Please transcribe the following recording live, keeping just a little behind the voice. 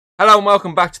Hello and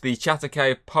welcome back to the Chatter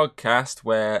Cave podcast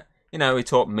where, we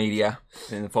talk media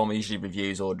in the form of usually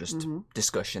reviews or just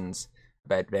discussions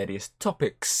about various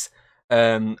topics.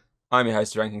 I'm your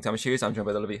host, Ranking Thomas Hughes. I'm joined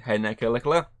by the lovely Hayden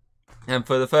Aka. And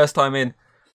for the first time in,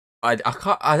 I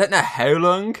don't know how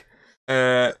long,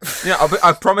 I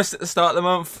promised at the start of the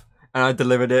month and I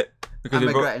delivered it. I'm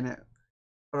regretting it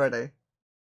already.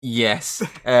 Yes,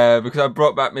 because I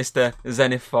brought back Mr.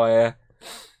 Zenithfiregaming,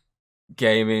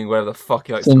 whatever the fuck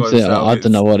he likes to call himself. I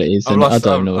don't know what it is. I've lost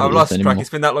track. It's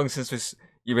been that long since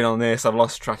you've been on this. I've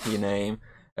lost track of your name.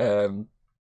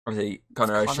 Obviously,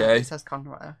 Connor O'Shea. It says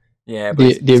Connor right here. Yeah,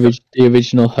 but the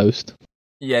original host.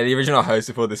 Yeah, the original host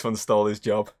before this one stole his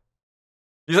job.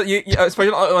 You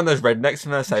especially like one of those rednecks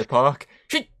from South Park.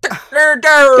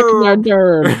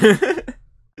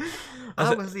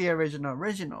 That was the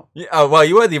original. Yeah, oh, well,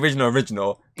 you were the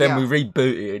original. Then we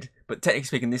rebooted, but technically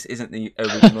speaking, this isn't the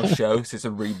original show, so it's a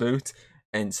reboot,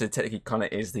 and so technically Connor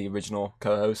is the original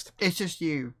co-host. It's just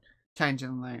you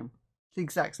changing the name. It's the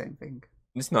exact same thing.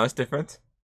 It's nice, different.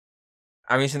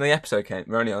 I mean, the episode came.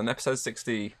 We're only on episode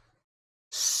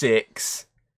 66.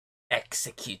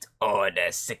 Execute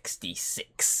Order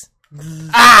 66.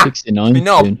 69.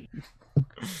 No,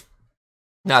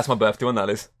 it's my birthday one. That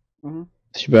is. Mm-hmm.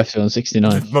 It's your birthday on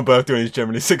 69. My birthday one is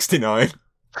generally 69.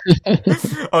 I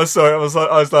was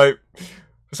like,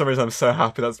 for some reason I'm so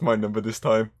happy that's my number this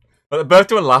time. But the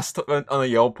birthday one last on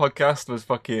the old podcast was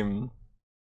fucking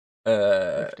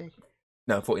 50.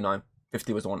 No, 49.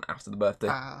 50 was the one after the birthday.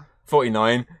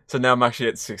 49. So now I'm actually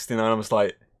at 69. I'm just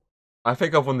like, I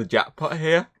think I've won the jackpot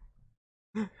here.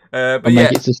 But I'll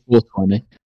make it to 420.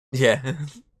 Yeah.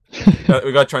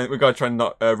 we gotta try and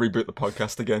not reboot the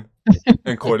podcast again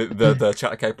and call it the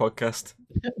Chatter Cave podcast.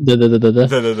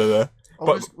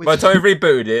 But by the time we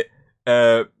rebooted it,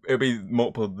 it'll be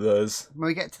multiple those. When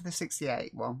we get to the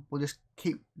 68 one, we'll just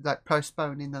keep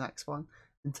postponing the next one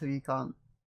until you can't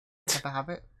ever have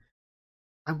it,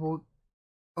 and we'll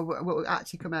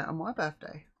actually come out on my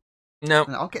birthday. No,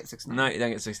 and I'll get 69. No, you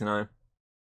don't get 69.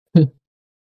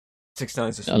 69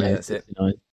 is just for me. That's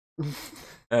 69.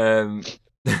 It.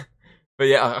 But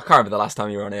yeah, I can't remember the last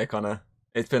time you were on here, Connor.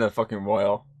 It's been a fucking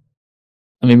while.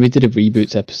 I mean, we did a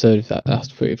reboots episode.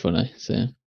 That's pretty funny. So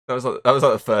that was like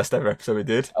the first ever episode we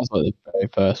did. That was like the very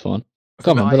first one. I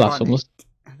can't remember the last one. Was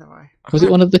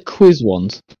it one of the quiz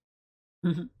ones?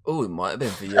 Oh, it might have been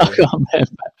for you. I can't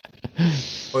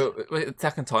remember. Wait,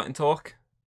 Attack on Titan talk.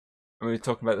 And we were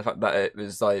talking about the fact that it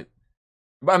was like.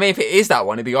 But I mean, if it is that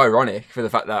one, it'd be ironic for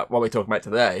the fact that what we're talking about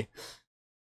today.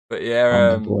 But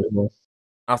yeah,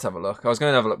 I'll have to have a look. I was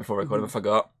going to have a look before recording, but I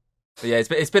forgot. But yeah,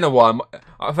 it's been a while.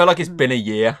 I feel like it's been a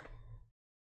year.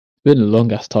 It's been a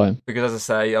long ass time. Because as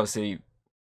I say, obviously,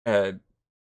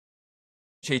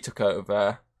 she took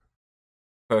over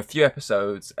for a few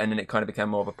episodes, and then it kind of became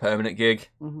more of a permanent gig.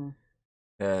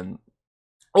 Mm-hmm.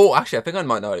 Oh, actually, I think I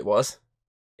might know what it was.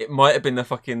 It might have been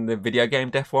the video game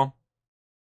deaf one,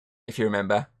 if you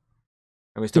remember.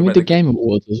 And we did we the Game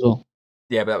Awards as well?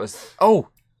 Yeah, but that was... Oh!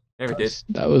 Yeah, we did.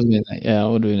 That was me. Yeah, I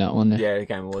would have been that one. Yeah, the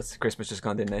Game Awards. Christmas just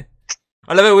gone, didn't they?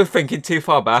 I love it. We're thinking too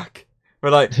far back. We're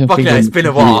like, fucking hell, it's been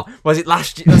a while. Was it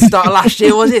last year? The start of last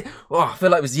year, was it? Oh, I feel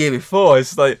like it was the year before.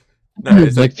 It's like... No,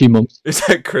 it's like a few months. It's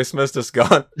like Christmas just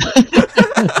gone.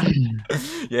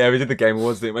 Yeah, we did the Game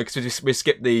Awards, didn't we? Because we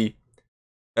skipped the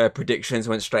predictions,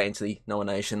 went straight into the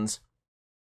nominations.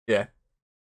 Yeah.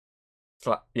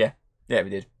 Yeah, we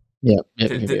did. Yeah.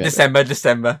 December.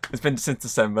 It's been since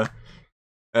December.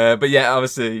 But yeah,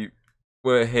 obviously,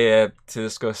 we're here to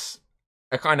discuss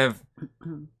a kind of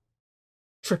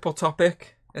triple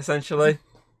topic, essentially.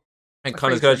 And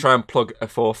Connor's going to try and plug a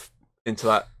fourth into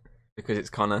that because it's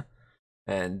Connor.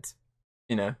 And,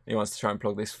 he wants to try and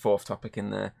plug this fourth topic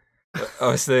in there. But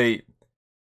obviously,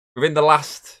 within the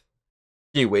last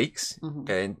few weeks,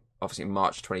 obviously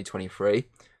March 2023,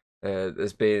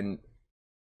 there's been,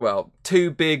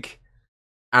 two big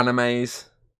animes.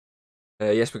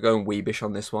 Yes, we're going weebish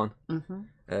on this one.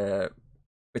 We're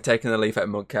taking the leaf out of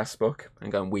Mudcast's book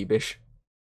and going weebish.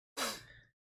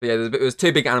 But yeah, there's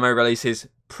two big anime releases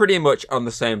pretty much on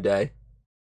the same day,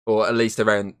 or at least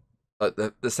around like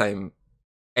the same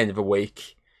end of a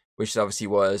week, which obviously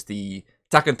was the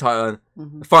Attack on Titan,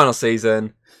 the final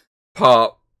season,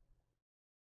 part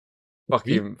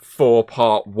fucking 4,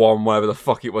 part 1, whatever the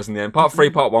fuck it was in the end. Part 3,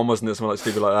 part 1, wasn't it? Something like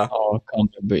stupid like that. Oh, I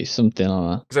can't remember. It's something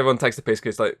like that. Because everyone takes the piss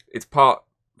because it's part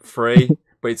 3,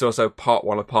 but it's also part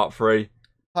 1 of part 3.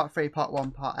 Part 3, part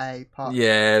 1, part A, part part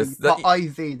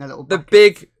IV in a little bucket. The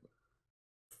big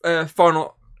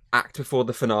final act before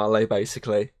the finale,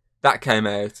 basically. That came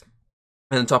out.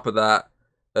 And on top of that,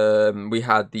 we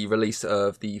had the release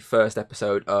of the first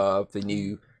episode of the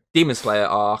new Demon Slayer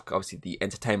arc, obviously the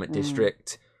Entertainment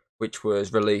District, which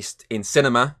was released in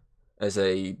cinema as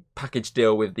a package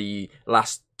deal with the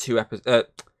last two episodes.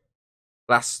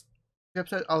 Last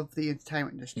episode of the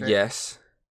Entertainment District. Yes.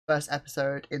 First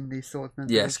episode in the Swordsman.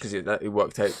 Yes, because it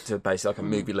worked out to basically like a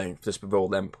movie length, just with all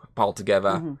them piled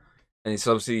together. And it's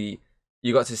obviously,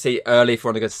 you got to see it early if you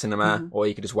want to go to cinema, or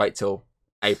you could just wait till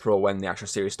April when the actual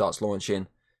series starts launching.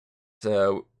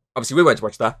 So obviously we went to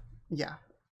watch that. Yeah.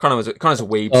 Kind of a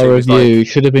weeb. Our review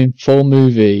should have been full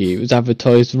movie. It was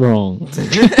advertised wrong.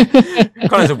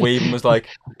 Kind of a weeb and was like,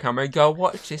 "Can we go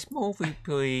watch this movie,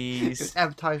 please?" It's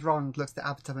advertised wrong. Looks at the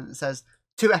advertisement and says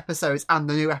 2 episodes and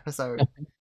the new episode.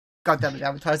 God damn it, they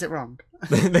advertised it wrong.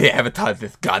 They advertised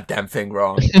this goddamn thing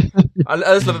wrong. I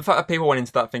just love the fact that people went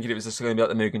into that thinking it was just going to be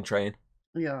like the Mugen Train.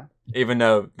 Yeah. Even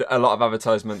though a lot of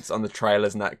advertisements on the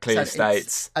trailers and that clearly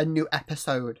states a new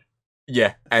episode.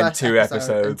 Yeah, and 2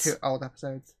 episodes. And 2 old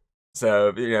episodes.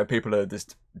 So, people are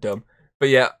just dumb. But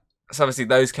yeah, so obviously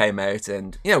those came out,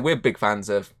 and, we're big fans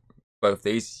of both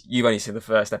these. You've only seen the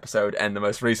first episode and the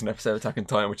most recent episode of Attack on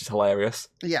Titan, which is hilarious.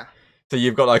 Yeah. So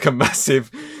you've got, like, a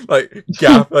massive, like,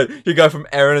 gap. Like, you go from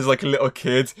Eren as, like, a little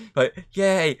kid, like,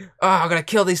 yay, I'm gonna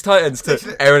kill these Titans, to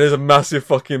Eren as a massive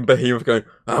fucking behemoth going,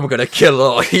 I'm gonna kill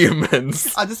all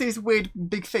humans. I just see this weird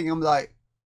big thing, I'm like,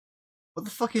 what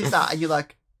the fuck is that? And you're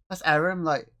like, that's Eren. I'm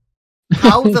like,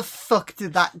 how the fuck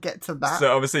did that get to that?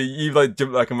 So obviously you've like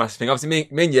jumped like a massive thing. Obviously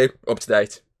me and you up to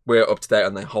date. We're up to date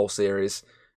on the whole series,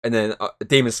 and then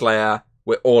Demon Slayer,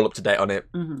 we're all up to date on it.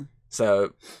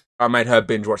 So I made her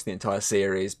binge watch the entire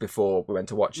series before we went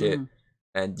to watch it,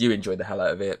 and you enjoyed the hell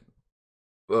out of it.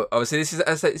 But obviously this is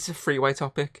it's a freeway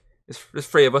topic. There's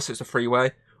 3 of us. It's a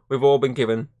freeway. We've all been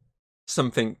given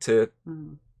something to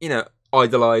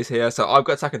idolize here. So I've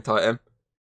got Attack on Titan.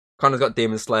 Connor's got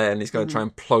Demon Slayer, and he's going to try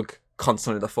and plug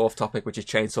constantly the 4th topic, which is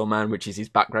Chainsaw Man, which is his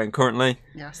background currently.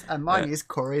 Yes, and mine is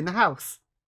Curry in the House.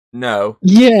 No.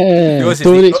 Yeah, yours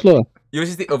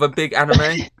is the other big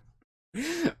anime.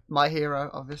 My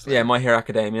Hero, obviously. Yeah, My Hero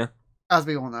Academia. As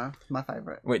we all know, my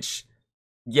favourite. Which,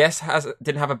 yes,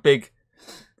 didn't have a big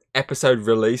episode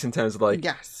release in terms of like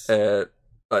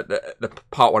like the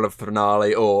part 1 of the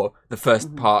finale or the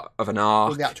first part of an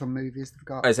arc. Or the actual movies they've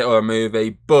got. Or a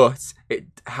movie, but it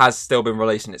has still been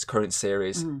released in its current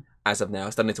series as of now. I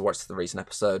still need to watch the recent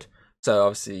episode. So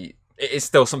obviously, it is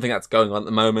still something that's going on at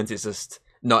the moment. It's just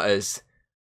not as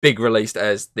big released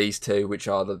as these 2, which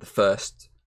are the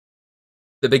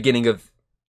beginning of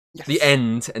the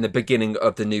end and the beginning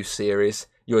of the new series.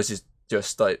 Yours is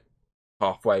just like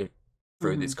halfway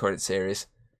through this current series.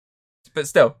 But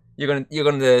still,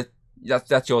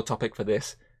 that's your topic for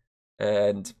this.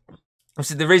 And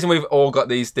obviously the reason we've all got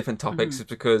these different topics is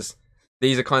because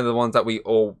these are kind of the ones that we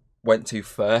all went to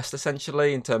first,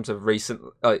 essentially, in terms of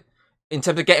in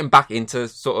terms of getting back into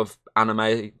sort of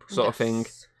anime sort of thing.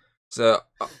 So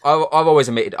I've always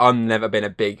admitted I've never been a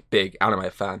big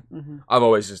anime fan. I've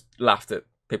always just laughed at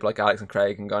people like Alex and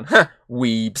Craig and gone, "Ha,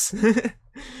 weebs."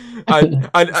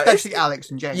 Especially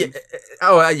Alex and James.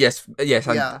 Yeah,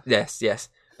 yes, yes.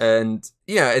 And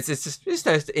it's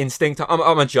just instinct.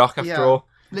 I'm a jock after all.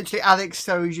 Literally, Alex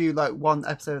shows you like one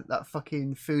episode of that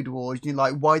fucking Food Wars, and you're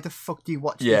like, "Why the fuck do you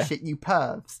watch this shit, you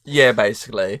pervs?" Yeah,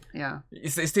 basically. Yeah.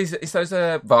 It's those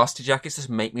varsity jackets just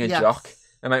make me a jock.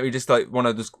 They make me just like want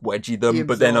to just wedgie them,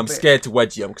 but then I'm scared to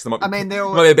wedgie them because there might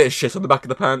be a bit of shit on the back of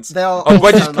the pants.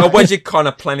 I've wedged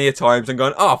Connor plenty of times and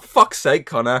gone, "Oh, fuck's sake,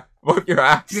 Connor, wipe your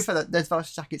ass." To be fair, those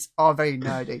varsity jackets are very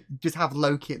nerdy. You just have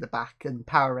Loki at the back and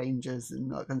Power Rangers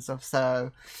and that kind of stuff.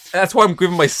 So that's why I'm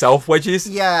giving myself wedges.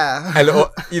 Yeah, and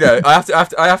I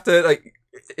have to like.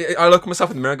 I look at myself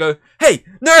in the mirror and go, "Hey,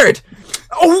 nerd!"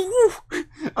 Oh, I'm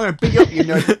gonna beat you up, you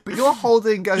nerd. But you're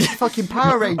holding a fucking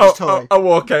Power Rangers toy. I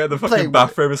walk out of the fucking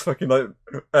bathroom, it's fucking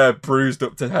like bruised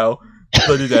up to hell.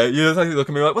 Bloody day. You look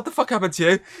at me like, "What the fuck happened to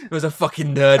you?" There was a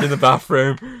fucking nerd in the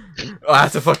bathroom. I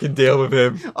had to fucking deal with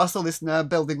him. I saw this nerd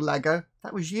building Lego.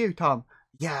 That was you, Tom.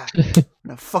 Yeah,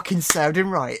 no fucking sounding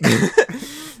right.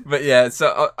 But yeah,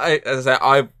 so as I say,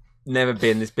 I've never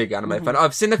been this big anime fan.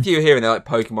 I've seen a few here and there, like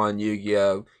Pokemon,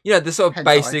 Yu-Gi-Oh. The sort of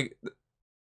basic,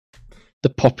 the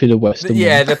popular Western.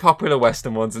 Yeah, the popular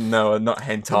Western ones, and no, not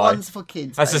hentai. The ones for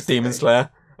kids. That's just Demon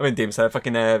Slayer. I mean, Demon Slayer,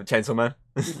 fucking Chainsaw Man.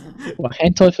 What,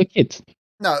 hentai for kids?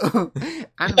 No,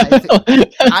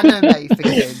 anime for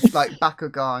kids, like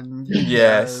Bakugan,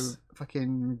 Yu-Gi-Oh,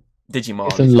 fucking Digimon,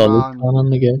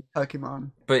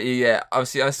 Pokemon. But yeah,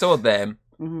 obviously I saw them.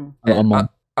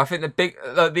 I think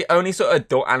the only sort of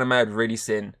adult anime I'd really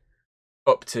seen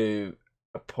up to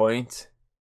a point.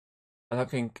 I don't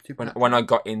think when I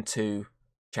got into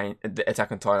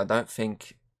Attack on Titan, I don't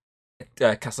think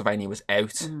Castlevania was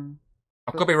out.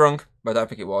 I could be wrong, but I don't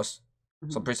think it was.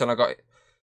 So I'm pretty certain I got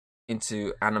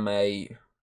into anime, I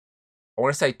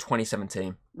want to say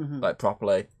 2017, like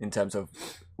properly in terms of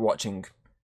watching.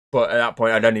 But at that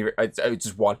point, it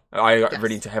just one. I got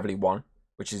really into heavily one,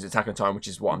 which is Attack on Titan, which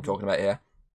is what I'm talking about here.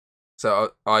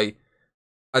 So I'd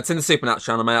seen the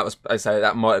Supernatural anime.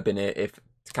 That might have been it if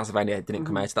Castlevania didn't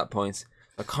come out at that point.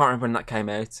 I can't remember when that came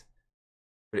out,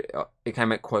 but it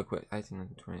came out quite quick. 18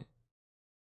 and 20.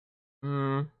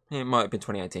 It might have been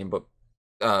 2018, but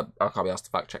I can't be asked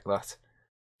to fact check that.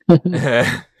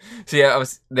 So yeah,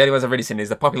 the only ones I've really seen is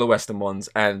the popular Western ones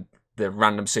and the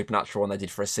random Supernatural one they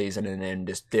did for a season and then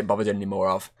just didn't bother doing any more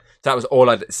of. So that was all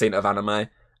I'd seen of anime.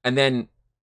 And then,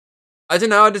 I don't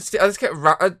know, I just get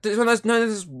it's one of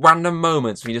those random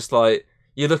moments where you just like,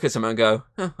 you look at something and go,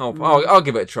 I'll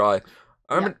give it a try.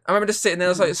 I remember just sitting there,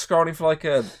 I was like scrolling for like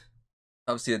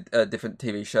obviously different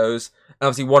TV shows. And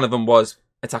obviously one of them was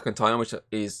Attack on Titan, which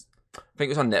is, I think it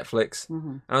was on Netflix.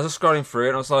 And I was just scrolling through it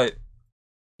and I was like,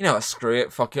 you know what, screw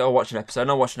it, fuck it, I'll watch an episode.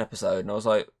 And I watched an episode and I was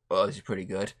like, oh, this is pretty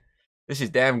good. This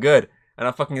is damn good. And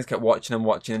I fucking just kept watching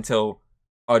until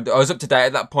I was up to date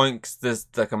at that point, because there's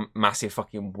like a massive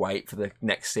fucking wait for the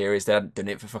next series. They hadn't done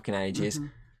it for fucking ages. So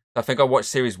I think I watched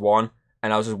series 1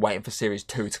 and I was just waiting for series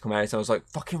 2 to come out. And I was like,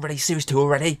 fucking ready, series 2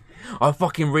 already? I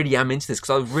fucking really am into this,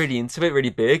 because I was really into it, really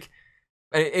big.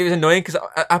 And it was annoying because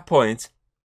at that point,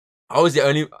 I was the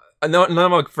only... None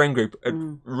of my friend group had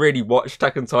really watched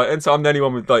Attack on Titan, so I'm the only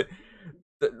one with like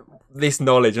this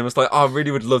knowledge. And I was like, I really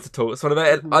would love to talk to someone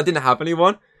about it. I didn't have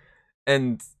anyone,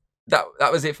 and that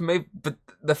was it for me. But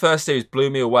the first series blew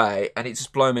me away, and it's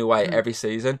just blown me away every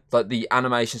season. Like, the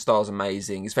animation style is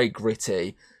amazing. It's very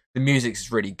gritty. The music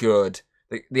is really good.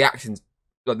 The action's,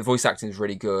 like, the voice acting is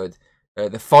really good.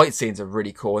 The fight scenes are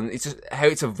really cool, and it's just how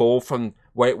it's evolved from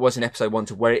where it was in episode 1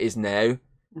 to where it is now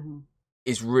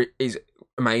is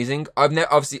amazing. I've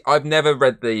never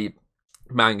read the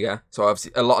manga, so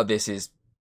obviously a lot of this is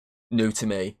new to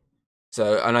me.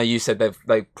 So I know you said they've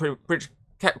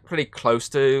kept pretty close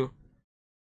to.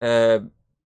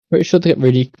 Pretty sure they get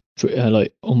really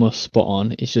like almost spot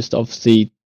on. It's just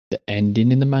obviously the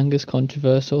ending in the manga is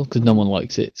controversial because no one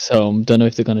likes it. So I don't know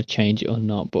if they're going to change it or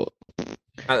not. But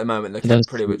at the moment, they kept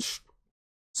pretty much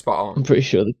spot on. I'm pretty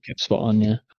sure they kept spot on.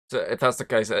 Yeah. So if that's the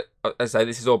case, I say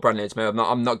this is all brand new to me.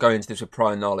 I'm not going into this with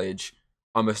prior knowledge.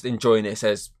 I'm just enjoying this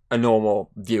as a normal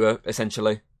viewer,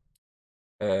 essentially.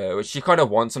 Which you kind of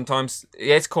want sometimes.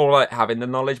 Yeah, it's cool like having the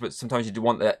knowledge, but sometimes you do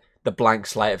want the blank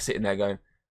slate of sitting there going,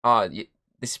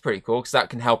 this is pretty cool, because that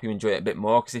can help you enjoy it a bit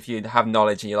more. Because if you have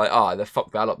knowledge and you're like, they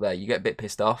fucked that up there, you get a bit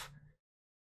pissed off.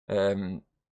 So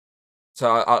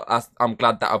I'm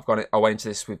glad that I went into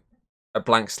this with a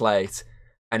blank slate,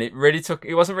 and it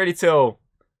wasn't really till,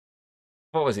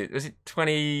 what was it? Was it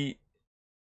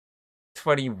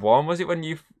 2021? Was it when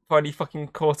you finally fucking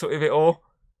caught up with it all?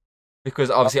 Because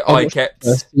obviously I kept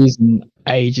first season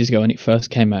ages ago when it first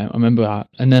came out. I remember that,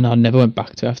 and then I never went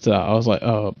back to it after that. I was like,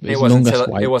 it wasn't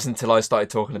until I started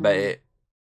talking about it,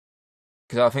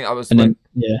 because I think I was. And then,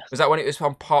 was that when it was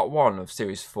on part 1 of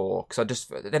series 4? Because I just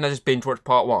binge watched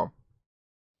part 1.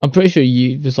 I'm pretty sure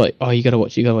you was like, you gotta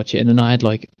watch it, and then I had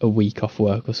like a week off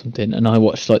work or something, and I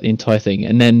watched like the entire thing,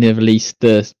 and then they released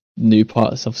the new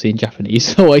parts obviously in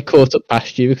Japanese, so I caught up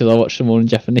past you because I watched them all in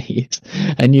Japanese,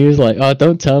 and you was like,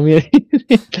 don't tell me.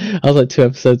 I was like 2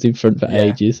 episodes in front for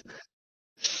ages.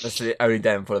 That's the only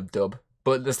downfall of dub,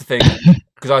 but that's the thing,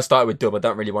 because I started with dub, I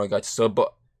don't really want to go to sub,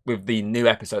 but with the new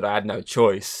episode I had no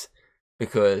choice,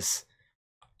 because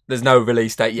there's no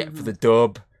release date yet for the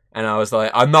dub, and I was like,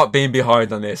 I'm not being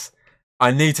behind on this,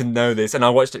 I need to know this. And I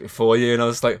watched it before you, and I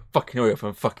was like, fucking hurry up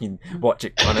and fucking watch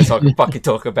it, Connor, so I can fucking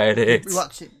talk about it. We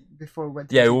watched it before we went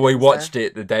to we watched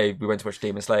it the day we went to watch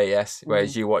Demon Slayer, yes.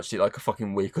 Whereas you watched it like a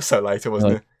fucking week or so later,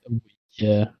 wasn't it?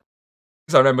 Yeah.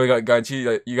 Because I remember going to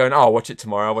you, you going, I'll watch it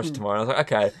tomorrow, I'll watch it tomorrow. And I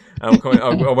was like, okay.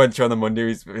 And I went to you on the Monday, he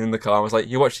was in the car, and I was like,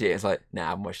 you watched it? It's like, nah, I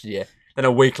haven't watched it yet. Then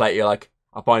a week later, you're like,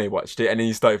 I finally watched it. And then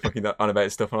you started fucking on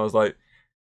about stuff, and I was like,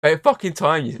 hey, fucking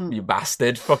time, you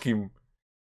bastard. Fucking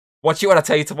watch it when I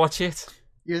tell you to watch it.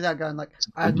 You're there going like,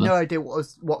 I had no idea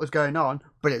what was going on,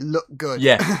 but it looked good.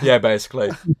 Yeah,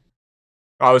 basically.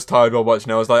 I was tired while watching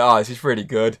it. I was like, this is really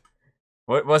good.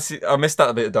 What's it? I missed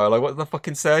that bit of dialogue. What did I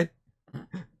fucking say?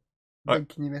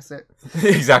 Blinking, you miss it.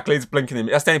 Exactly, it's blinking you miss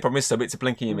it. That's the only problem with sub, it's a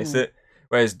blinking you miss it.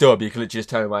 Whereas dub, you can literally just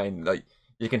turn away and like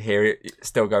you can hear it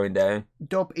still going down.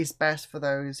 Dub is best for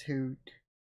those who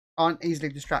aren't easily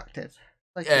distracted.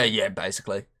 Like yeah,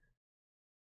 basically.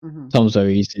 Tom's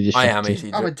very easy. I am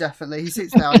easy. I would definitely. He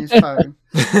sits there on his phone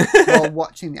while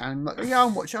watching the anime. Like, yeah,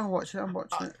 I'm watching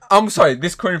it. I'm sorry,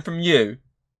 this coming from you,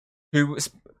 who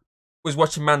was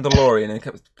watching Mandalorian and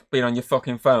kept being on your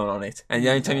fucking phone on it, and the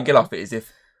only time you get off it is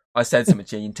if I said something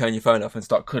to you, you turn your phone off and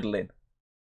start cuddling.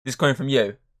 This coming from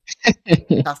you.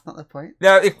 That's not the point.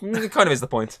 No, it kind of is the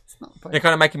point. It's not the point. You're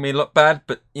kind of making me look bad,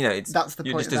 but you know, That's the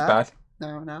you're point just of as that.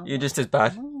 bad. No. You're just as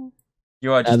bad. No.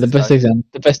 You are just the as best bad.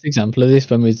 the best example of this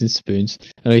when we was in Spoons,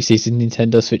 and he sees the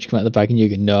Nintendo Switch come out of the bag, and you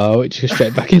go, "No," it just goes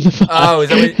straight back in the bag. Oh, is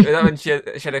that when she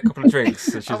had a couple of drinks?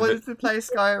 So she I was wanted to play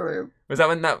Skyrim. Was that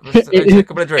when that was when she had a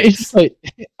couple of drinks? It's just like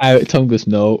out. Tom goes,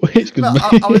 "No." It's No,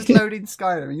 good. I was loading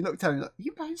Skyrim, and you looked at me like, "Are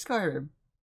you playing Skyrim?"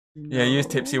 Yeah, you was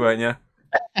tipsy, No. weren't you?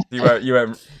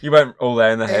 You weren't all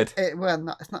there in the head. It's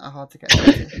not that hard to get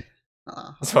into. Not that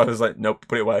hard. So I was like, nope,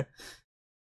 put it away.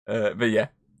 But yeah,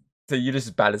 so you're just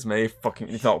as bad as me. Fucking,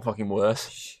 if not fucking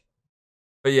worse.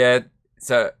 But yeah,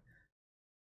 so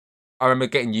I remember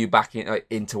getting you back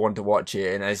into wanting to watch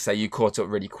it, and as I say, you caught up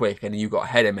really quick, and you got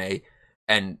ahead of me,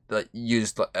 and like you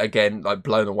just again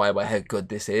blown away by how good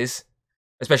this is,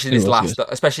 especially this last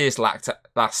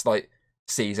like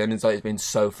season. It's been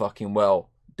so fucking well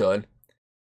done,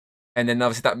 and then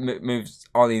obviously that moves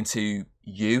on into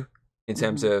you in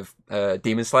terms of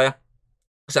Demon Slayer.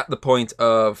 It's at the point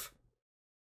of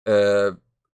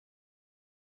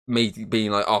me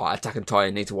being like, oh, Attack on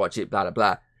Titan, need to watch it, blah blah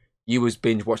blah. You was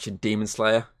binge watching Demon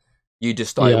Slayer. You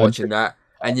just started watching that,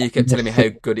 and you kept telling me how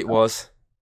good it was.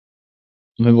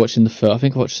 I remember watching I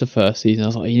think I watched the first season. I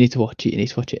was like, "You need to watch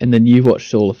it," and then you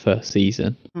watched all the first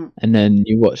season, and then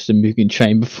you watched the Mugen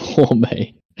Train before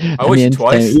me. I watched it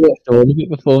twice. You watched all of it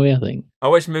before me, I think. I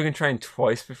watched Mugen Train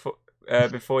twice before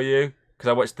you, because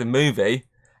I watched the movie,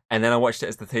 and then I watched it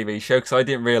as the TV show, because I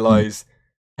didn't realise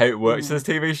how it works as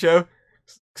a TV show.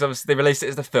 Because obviously they released it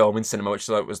as the film in cinema, which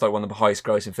was one of the highest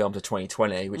grossing films of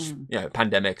 2020, which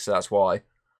pandemic, so that's why.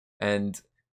 And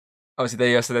obviously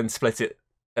they also then split it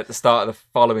at the start of the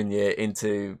following year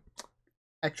into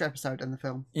extra episode in the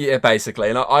film. Yeah, basically.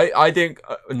 And I didn't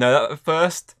know that at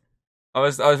first. I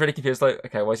was really confused. Like,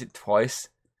 okay, why is it twice?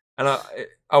 And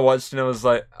I watched and I was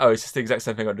like, oh, it's just the exact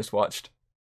same thing I just watched,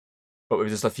 but with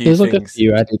just a few things. Like a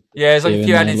few added. Yeah, there's like a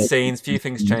few added scenes, few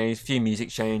things changed, few music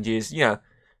changes. You know,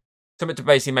 something to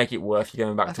basically make it worth you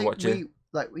going back to watch it.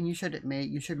 Like when you showed it me,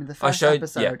 you showed me the first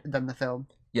episode and then the film.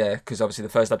 Yeah, because obviously the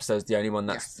first episode is the only one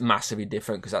that's massively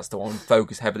different, because that's the one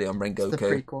focused heavily on Rengoku. It's the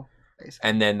prequel, basically.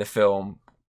 And then the film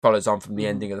follows on from the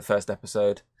ending of the first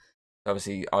episode.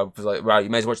 Obviously, I was like, right, you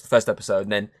may as well watch the first episode,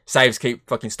 and then saves keep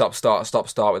fucking stop, start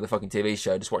with the fucking TV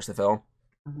show. Just watch the film.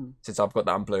 Since I've got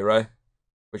that on Blu-ray,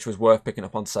 which was worth picking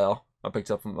up on sale. I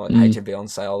picked it up from like HMV on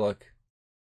sale,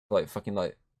 like fucking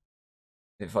like,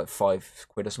 it's like £5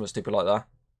 or something stupid like that,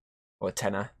 or a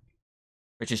tenner,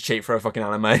 which is cheap for a fucking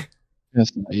anime.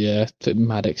 Yeah, it's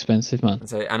mad expensive, man. And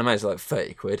so anime is like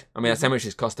 £30. I mean, that's how much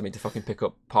it's costing me to fucking pick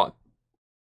up part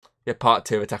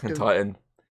 2 of Attack on Titan.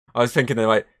 I was thinking that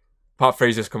like part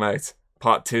 3's just come out.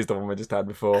 Part 2 is the one we just had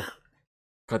before.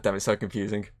 God damn, it's so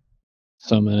confusing.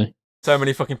 So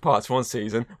many fucking parts for one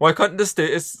season. Why can't this do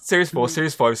it's series 4,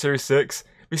 series 5, series 6?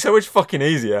 It'd be so much fucking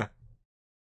easier.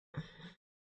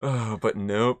 Oh, but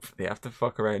nope. They have to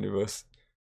fuck around with us.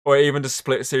 Or even just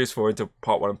split series 4 into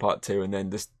part 1 and part 2, and then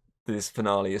this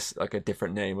finale is like a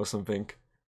different name or something.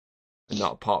 And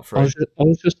not part 3. I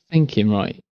was just thinking,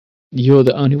 right, you're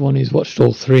the only one who's watched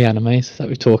all 3 animes that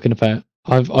we're talking about.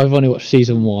 I've only watched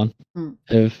season 1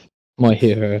 of My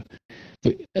Hero.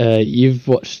 But, you've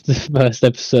watched the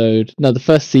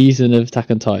first season of Attack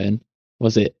on Titan,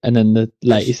 was it? And then the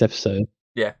latest episode.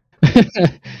 Yeah.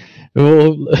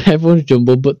 Everyone's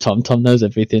jumbled, but Tom knows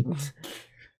everything.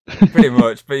 Pretty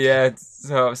much. But yeah,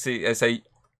 so obviously, I say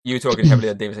you were talking heavily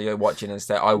on Demon Slayer, you're watching and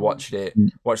stuff. I watched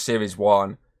watched series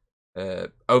 1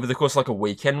 over the course of like a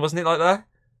weekend, wasn't it like that?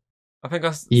 I think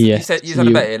you said a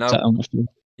bit,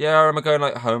 yeah, I remember going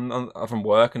like home from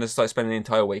work and just like spending the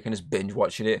entire week and just binge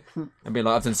watching it and being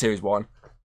like, I've done series 1. And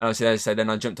obviously, as I said, then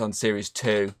I jumped on series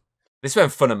 2. This is when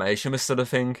Funimation was still a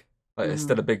thing, like it's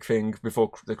still a big thing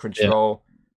before the Crunchyroll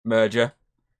merger.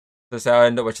 So I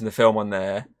ended up watching the film on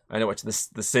there. I ended up watching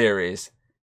the series,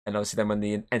 and obviously then when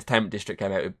the Entertainment District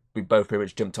came out, we both pretty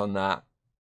much jumped on that.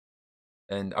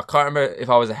 And I can't remember if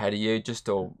I was ahead of you,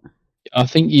 I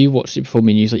think you watched it before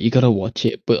me and you was like, you gotta watch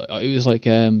it, but it was like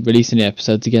releasing the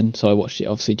episodes again, so I watched it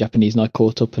obviously Japanese and I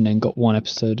caught up and then got 1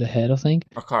 episode ahead, I think.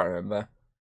 I can't remember.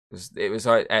 It was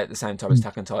like at the same time as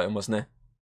Attack on Titan, wasn't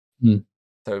it?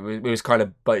 So we was kind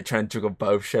of like trying to juggle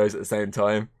both shows at the same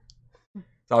time.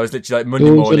 So I was literally like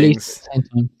Monday mornings.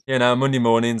 Monday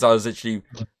mornings I was literally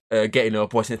getting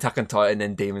up, watching Attack on Titan, and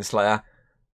then Demon Slayer.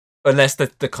 Unless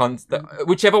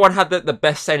whichever one had the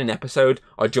best scene in episode,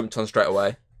 I jumped on straight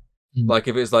away. Like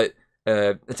if it was like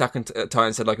Attack on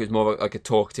Titan said like it was more like a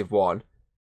talkative one,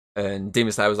 and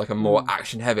Demon Slayer was like a more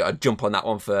action heavy, I'd jump on that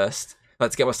one first.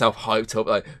 Like to get myself hyped up,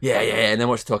 like yeah, and then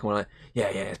watch the talking one, like yeah,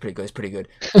 it's pretty good.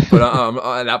 But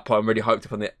at that point, I'm really hyped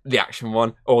up on the action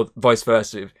one, or vice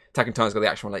versa. If Attack on Titan's got the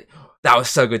action one, like that was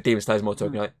so good. Demon Slayer's more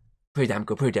talking, like pretty damn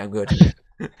good.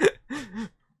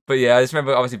 But yeah, I just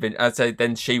remember obviously I'd say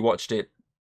then she watched it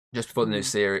just before the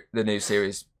new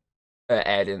series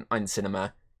aired in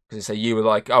cinema. Because they say you were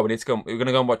like, oh, we're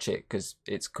gonna go and watch it because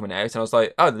it's coming out, and I was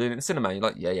like, oh, they're doing it in the cinema. And you're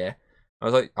like, yeah. I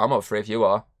was like, I'm up for it if you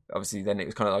are. Obviously, then it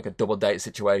was kind of like a double date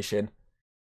situation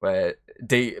where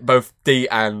both D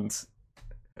and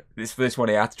this one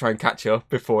here had to try and catch up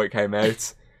before it came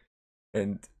out,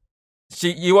 and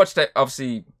you watched it.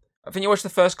 Obviously, I think you watched the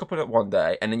first couple at one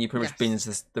day, and then you pretty much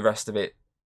binged the rest of it.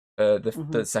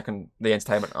 The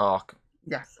entertainment arc.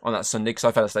 Yes. On that Sunday, because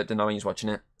I fell asleep, didn't know when you was watching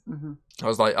it. I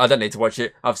was like, I don't need to watch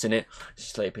it. I've seen it.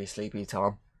 Sleepy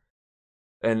time.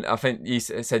 And I think you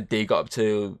said D got up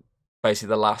to basically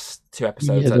the last 2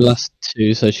 episodes. Yeah, the last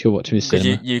 2, so she'll watch me in Because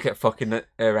cinema. you kept fucking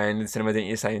around in cinema, didn't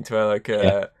you? Saying to her like,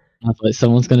 I was like,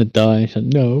 someone's gonna die. She's like,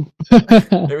 no.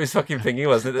 It was fucking thingy,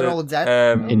 wasn't it? They're all dead.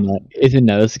 It's in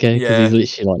Nosuke because Yeah. he's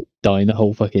literally like dying the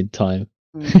whole fucking time.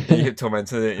 You kept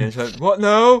tormenting it, and she's like, "What?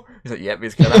 No!" He's like, "Yep,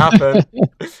 it's gonna happen."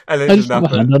 And then I it just doesn't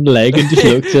put my happen. hand on the leg and just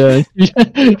looked at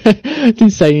her. Didn't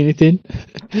say anything.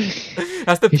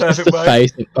 That's the It's just perfect the way.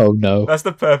 face. Like, oh no. That's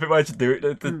the perfect way to do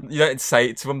it. You don't say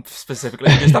it to them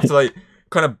specifically. You just have to like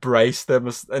kind of brace them,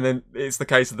 and then it's the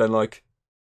case of then like,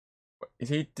 is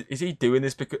he doing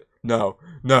this because no,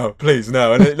 please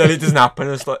no, and then it doesn't happen.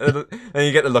 And it's like, and then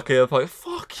you get the look of like,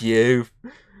 fuck you.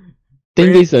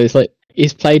 Thing is though, it's like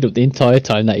he's played up the entire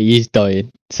time that he is dying.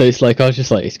 So it's like I was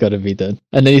just like, it's got to be done.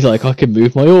 And then he's like, I can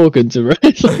move my organs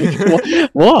around. Like,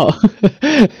 what?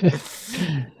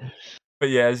 But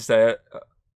yeah, as I say,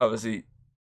 obviously,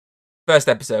 first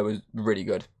episode was really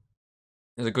good.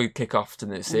 It was a good kick-off to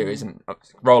the series, and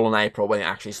roll on April when it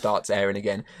actually starts airing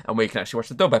again, and we can actually watch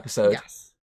the dub episode.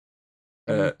 Yes.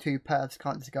 You 2 pervs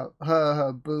can't just go,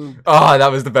 boom. Oh,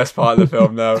 that was the best part of the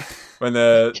film, though. When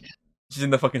she's in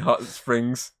the fucking hot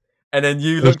springs. And then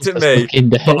you looked at me,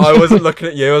 but I wasn't looking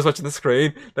at you, I was watching the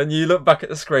screen. Then you looked back at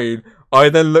the screen. I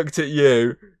then looked at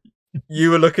you. You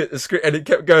were looking at the screen, and it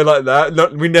kept going like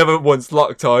that. We never once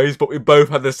locked eyes, but we both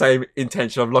had the same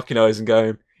intention of locking eyes and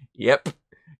going, yep.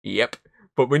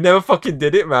 But we never fucking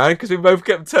did it, man, because we both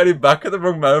kept turning back at the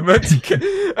wrong moment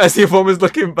as if one was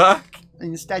looking back.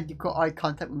 And instead, you got eye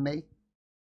contact with me.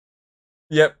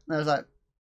 Yep. And I was like,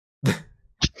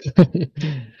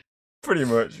 pretty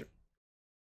much.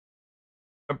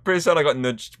 I'm pretty sure I got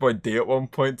nudged by D at one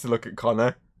point to look at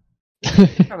Connor.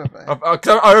 probably.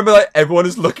 I remember like everyone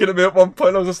is looking at me at one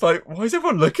point. I was just like, "Why is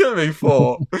everyone looking at me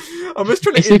for?" I'm just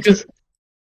trying to.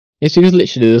 It's because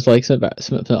literally there's like something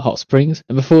about hot springs,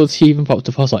 and before she even popped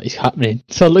up, I was like, "It's happening."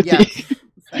 So I looked at you.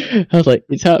 I was like,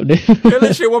 "It's happening." Yeah,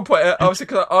 literally at one point, obviously,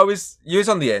 because you was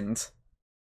on the end,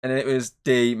 and then it was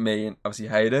D, me, and obviously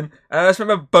Hayden, and I just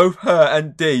remember both her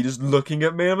and D just looking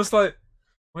at me. I was like,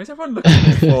 "Why is everyone looking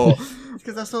at me for?"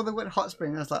 Because I saw the word hot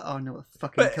spring, and I was like, "Oh no, what's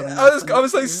fucking But coming?" I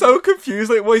was like so confused.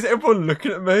 Like, why is everyone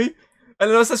looking at me? And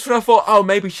then I thought, oh,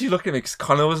 maybe she's looking at me because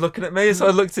Connor was looking at me. So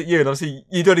I looked at you, and obviously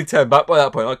you'd already turned back by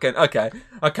that point. Okay,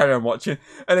 I carry on watching.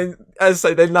 And then, as I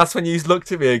say, then that's when you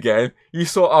looked at me again. You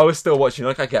saw I was still watching.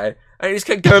 Like, okay, and it just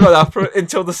kept going like that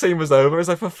until the scene was over. It's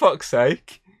like, for fuck's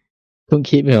sake. Couldn't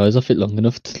keep my eyes off it long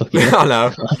enough to look at it. I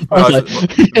know. I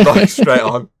was Right straight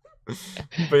on.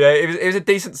 But yeah, it was a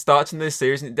decent start to this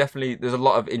series, and it definitely there's a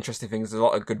lot of interesting things. There's a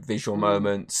lot of good visual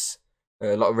moments,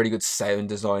 a lot of really good sound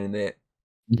design in it.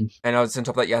 And on top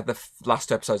of that, you had the last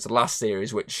 2 episodes of the last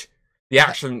series, which the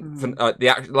action,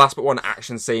 last but one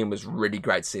action scene was really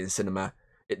great to see in cinema.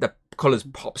 The colours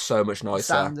pop so much nicer.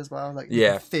 Sound as well, like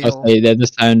yeah. feel.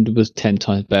 The sound was 10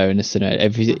 times better in the cinema.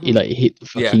 He like hit the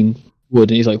fucking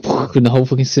wood, and he's like, and the whole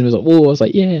fucking cinema was like, whoa! I was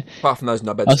like, yeah. Apart from those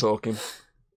knobheads talking.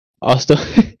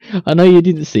 I know you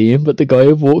didn't see him, but the guy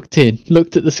who walked in,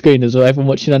 looked at the screen as well, everyone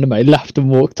watching anime, laughed and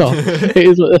walked off. It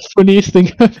was like the funniest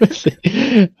thing I've ever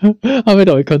seen. I made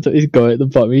eye contact with this guy at the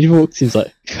bottom, he just walked in, he's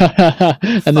like,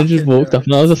 and then just walked off,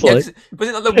 and I was just like...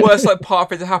 Wasn't that the worst part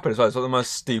for it to happen as well? It's one of the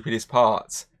most stupidest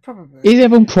parts. Probably. Is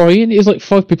everyone crying? It was like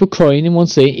 5 people crying in one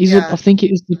scene. I think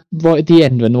it was right at the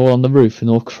end when they're all on the roof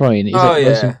and all crying. It's like the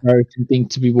most embarrassing thing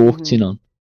to be walked in on.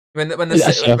 When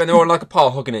they're all like a pile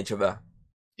hugging each other.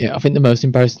 Yeah, I think the most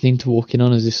embarrassing thing to walk in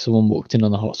on is if someone walked in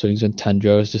on the hot springs when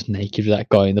Tanjiro was just naked with that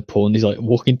guy in the pool and he's like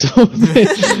walking towards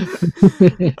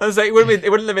it. I was like, it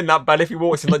wouldn't have been that bad if you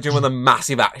walked in like during one of the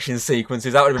massive action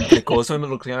sequences. That would have been pretty cool.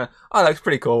 Someone looks like, oh, that's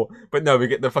pretty cool. But no, we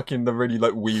get the really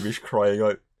like weebish crying,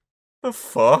 like, the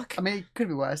fuck? I mean, it could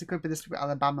be worse. It could be the stupid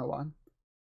Alabama one.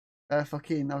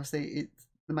 Obviously, it's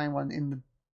the main one in the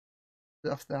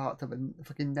off the hot tub and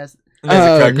fucking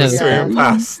Nezuko goes yeah. swimming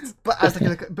past. But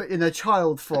but in a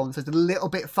child form, so it's a little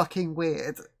bit fucking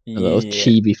weird. A little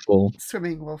chibi form.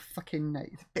 Swimming while fucking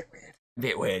naked. Bit weird.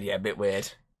 Bit weird, yeah, bit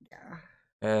weird.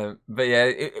 Yeah. But yeah,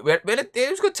 it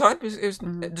was a good time. It was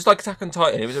just like Attack on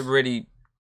Titan. It was a really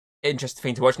interesting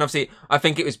thing to watch. And obviously, I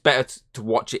think it was better to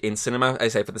watch it in cinema, I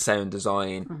say, for the sound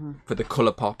design, for the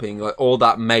colour popping, like all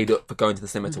that made up for going to the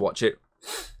cinema to watch it.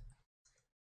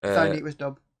 If only it was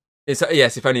dub.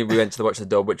 Yes, if only we went to watch the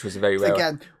dub, which was very rare.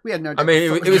 Again, we had no. I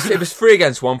mean, it was 3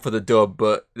 against 1 for the dub,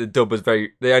 but the dub was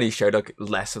very. They only showed like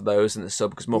less of those than the sub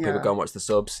because more people go and watch the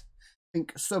subs. I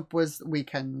think sub was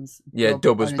weekends. Yeah,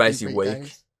 dub was basically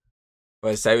week.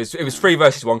 Well, so it was 3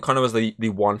 versus 1. Kind of was the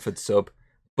one for the sub,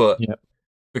 but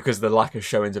because of the lack of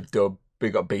showings of dub, we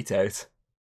got beat out.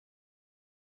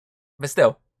 But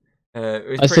still,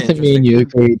 I still think me and you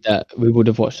agreed that we would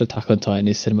have watched Attack on Titan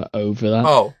in cinema over that.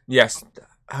 Oh yes,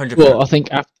 100%. Well, I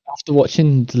think after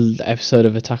watching the episode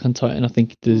of Attack on Titan, I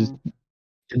think I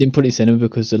didn't put it in cinema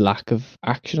because of the lack of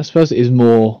action. I suppose it is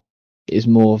more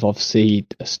of obviously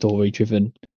a story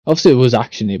driven. Obviously, it was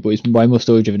action, but it's way more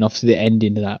story driven. Obviously, the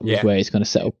ending of that was where it's going to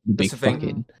set up the big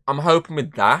fucking. I'm hoping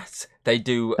with that they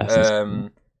do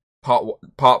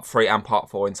part 3 and part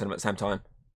 4 in cinema at the same time,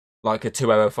 like a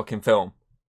 2-hour fucking film.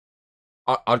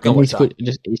 I'd go watch that.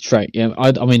 It's right, yeah.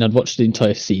 I'd watch the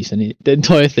entire season, the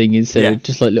entire thing instead of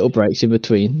just like little breaks in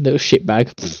between, little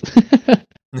shitbag.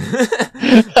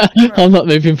 I'm not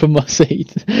moving from my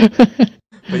seat.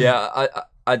 But yeah,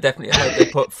 I definitely hope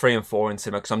they put 3 and 4 in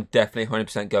cinema because I'm definitely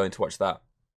 100% going to watch that.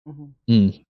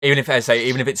 Even if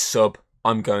it's sub,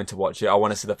 I'm going to watch it. I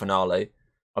want to see the finale.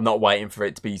 I'm not waiting for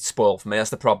it to be spoiled for me. That's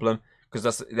the problem because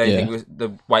that's the only thing.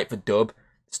 The wait for dub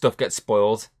stuff gets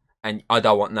spoiled. And I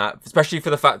don't want that, especially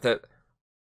for the fact that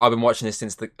I've been watching this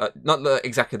since not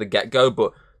exactly the get-go,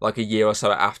 but like a year or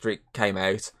so after it came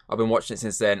out. I've been watching it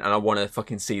since then, and I want to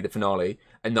fucking see the finale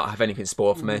and not have anything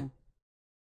spoiled for me.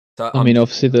 So I mean,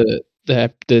 obviously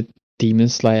the Demon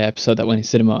Slayer episode that went in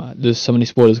cinema, there's so many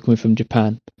spoilers coming from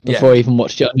Japan. Before I even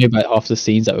watched it, I knew about half the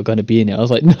scenes that were going to be in it. I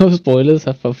was like, no spoilers,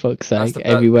 for fuck's sake,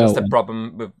 everywhere. That's the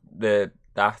problem with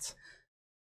that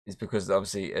is because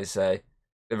obviously, as I say,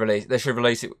 they should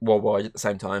release it worldwide at the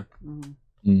same time.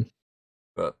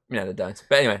 But they don't.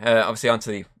 But anyway, obviously on to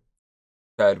the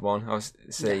third one.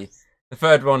 The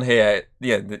third one here,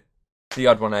 the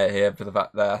odd one out here for the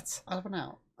fact that odd one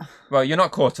out. Well, you're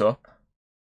not caught up.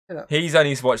 He's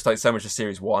only watched like so much of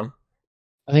series 1.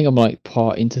 I think I'm like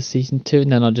part into season 2,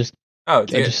 and then I just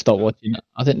stopped watching it.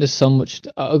 I think there's so much.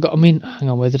 Hang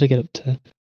on, where did I get up to?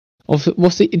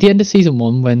 What's the end of season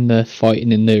 1 when they're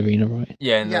fighting in the arena, right?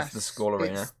 Yeah, in the school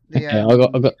arena.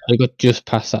 I got just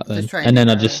past that then, and then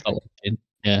I just stopped watching.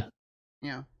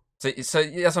 Yeah. So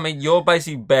yes, I mean you're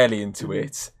basically barely into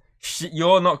it.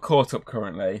 You're not caught up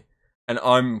currently, and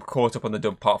I'm caught up on the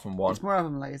dub part from 1. It's more of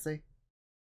I'm lazy,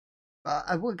 but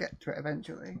I will get to it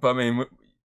eventually. But I mean,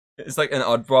 it's like an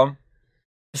odd one.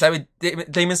 So with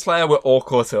Demon Slayer, we're all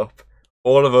caught up.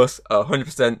 All of us are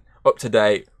 100% up to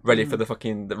date, ready for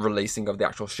the releasing of the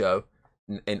actual show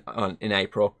in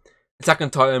April. Attack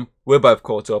on Titan, we're both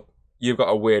caught up. You've got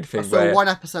a weird thing where 1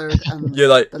 episode, and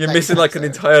you're missing like an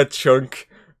entire chunk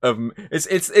of. It's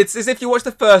as if you watched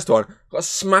the first one, got a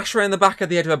smash around the back of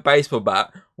the head with a baseball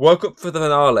bat, woke up for the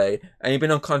finale, and you've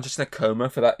been unconscious in a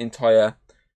coma for that entire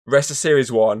rest of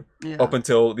series 1 up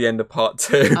until the end of part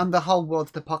 2, and the whole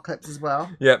world's apocalypse as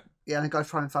well. Yep. Yeah, and I gotta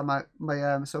try and find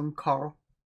my son Carl.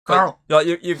 Like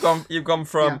you've gone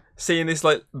from seeing this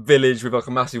like village with like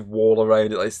a massive wall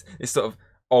around it, like this sort of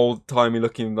old timey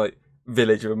looking like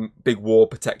village with a big wall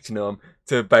protecting them,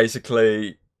 to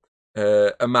basically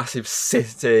a massive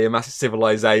city, a massive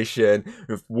civilization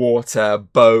with water,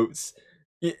 boats,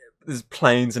 there's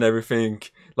planes and everything.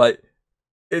 Like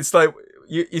it's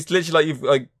literally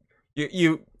like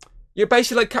you're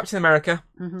basically like Captain America.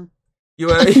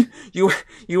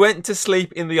 You went to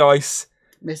sleep in the ice.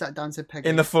 Miss that dancing Peggy.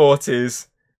 In the 40s.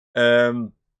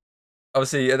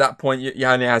 Obviously, at that point, you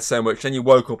only had so much. Then you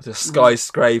woke up to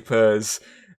skyscrapers,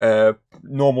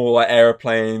 normal like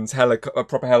aeroplanes, a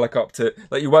proper helicopter.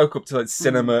 Like you woke up to like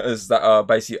cinemas that are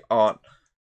basically aren't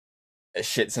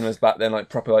shit cinemas back then, like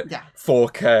proper like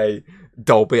 4K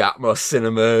Dolby Atmos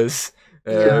cinemas.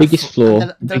 Biggest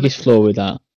flaw with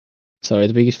that Sorry,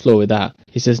 the biggest flaw with that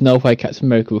is there's no way Captain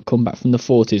America would come back from the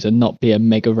 40s and not be a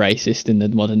mega racist in the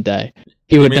modern day.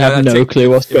 He would have no clue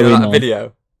what's going on.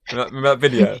 Video? Remember that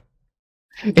video?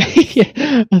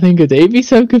 Yeah, I think he'd be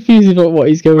so confused about what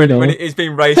he's going on. When he's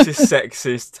been racist,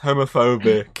 sexist,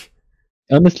 homophobic.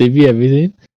 Honestly, it'd be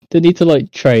everything. They need to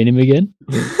like train him again.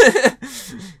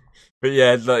 But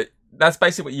yeah, like that's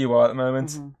basically what you are at the moment.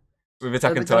 Mm-hmm. With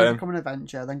Attack on Titan. Become an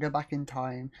adventure, then go back in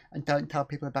time and don't tell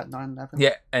people about 9/11.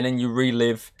 Yeah, and then you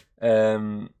relive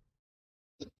up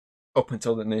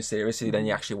until the new series, so then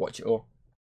you actually watch it all.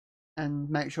 And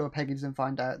make sure Peggy doesn't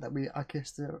find out that I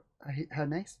kissed her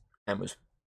niece. And was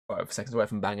 5 seconds away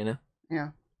from banging her. Yeah.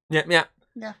 Yeah.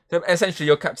 So essentially,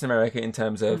 you're Captain America in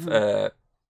terms of Attack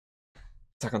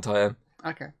on Titan.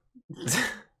 Okay.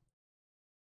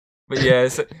 But yeah,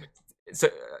 so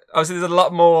obviously there's a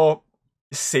lot more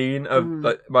scene of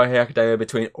like My Hero Academia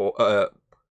between obviously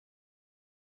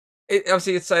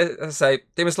it's as I say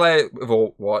Demon Slayer we've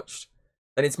all watched,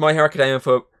 and it's My Hero Academia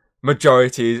for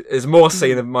majority. There's more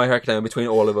scene of My Hero Academia between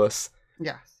all of us.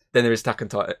 Yes. Than there is Attack on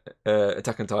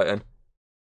Titan.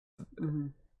 Mm-hmm.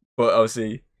 But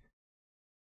obviously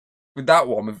with that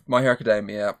one with My Hero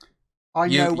Academia, I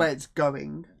know where it's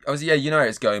going. Obviously, yeah, you know where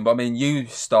it's going, but I mean, you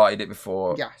started it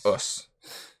before us.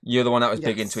 You're the one that was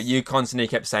big into it. You constantly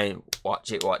kept saying,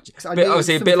 watch it. But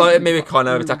obviously, a bit like maybe kind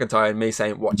of Attack on Titan, me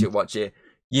saying, watch it.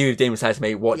 You with Demon Slayer to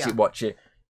me, watch it.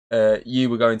 You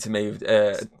were going to me with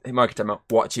Mike Academia,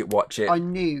 watch it. I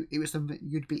knew it was something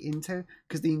you'd be into,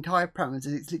 because the entire premise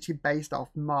is it's literally based off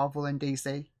Marvel and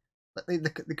DC. Like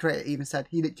the creator even said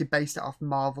he literally based it off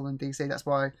Marvel and DC. That's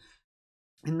why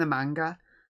in the manga,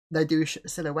 they do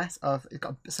silhouettes of, it's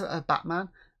got a silhouette of Batman and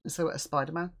a silhouette of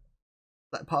Spider-Man.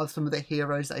 Like part of some of the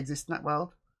heroes that exist in that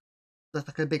world. There's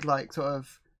like a big like sort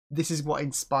of, this is what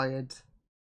inspired.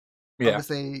 Yeah.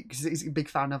 Obviously, because he's a big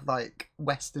fan of like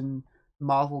Western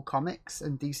Marvel comics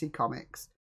and DC comics.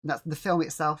 And that's, the film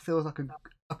itself feels like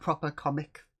a proper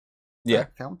comic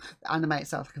film. The anime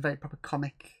itself is like a very proper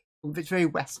comic. It's very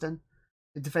Western.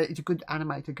 It's a good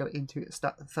anime to go into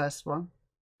at the first one.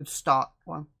 The start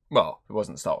one. Well, it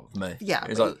wasn't start with me. Yeah, it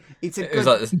was like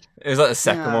the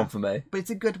second one for me. But it's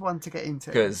a good one to get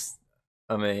into because,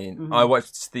 I mean, I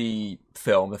watched the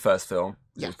first film.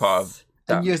 Yes. It was part of.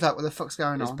 And you was like, what the fuck's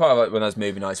going on? It's part of like one of those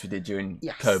movie nights we did during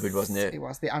COVID, wasn't it? It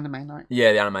was the anime night.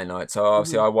 Yeah, the anime night. So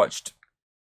obviously, I watched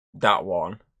that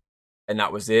one, and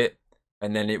that was it.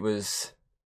 And then it was.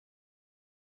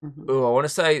 I want to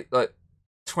say like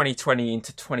 2020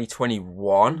 into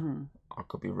 2021. I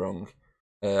could be wrong.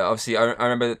 Obviously, I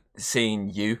remember seeing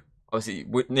you. Obviously,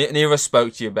 neither of us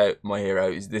spoke to you about My Hero.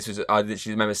 I literally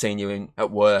remember seeing you at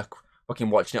work,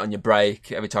 fucking watching it on your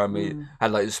break. Every time we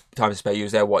had like time to spare, you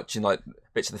was there watching like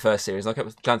bits of the first series. And I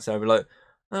kept glancing over, like,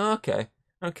 oh, okay.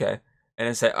 And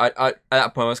then say, I at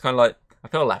that point I was kind of like, I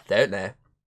feel left out there.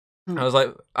 I was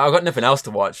like, I've got nothing else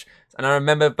to watch. And I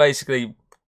remember basically,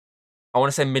 I want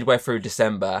to say midway through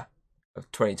December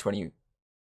of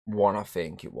 2021, I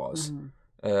think it was.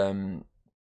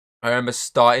 I remember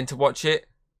starting to watch it.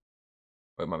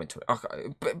 Well, it might be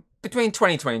between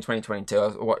 2020 and 2022,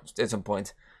 I watched at some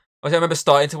point. I remember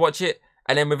starting to watch it,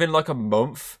 and then within like a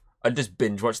month, I just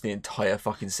binge watched the entire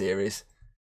fucking series.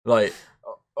 Like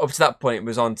up to that point, it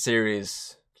was on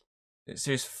series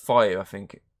 5, I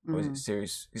think. Or was it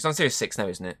series? It's on series 6 now,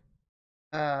 isn't it?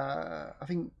 I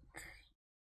think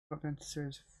we're going to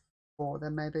series 4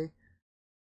 then, maybe.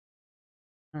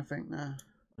 I think no. I'm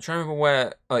trying to remember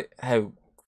where, like, how.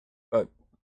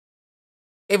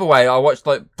 Either way, I watched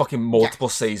like fucking multiple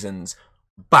seasons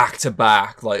back to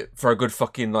back, like for a good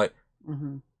fucking like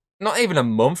not even a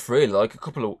month really, like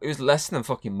it was less than a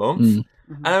fucking month.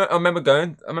 And I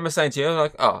remember saying to you, I was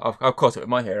like, oh, I've caught up with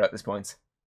My Hero at this point.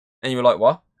 And you were like,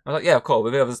 what? I was like, yeah, I've caught up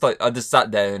with it. I just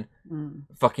sat down,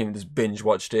 fucking just binge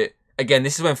watched it. Again,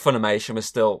 this is when Funimation was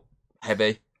still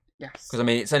heavy. Yes. Because I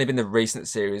mean, it's only been the recent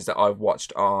series that I've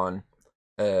watched on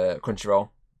Crunchyroll.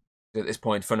 At this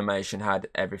point, Funimation had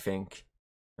everything.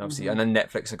 Obviously, and then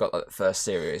Netflix had got like the first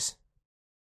series,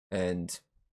 and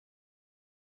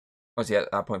obviously at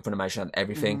that point Funimation had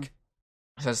everything.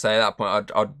 So I say at that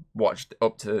point I'd watched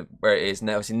up to where it is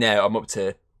now. Obviously now I'm up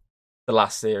to the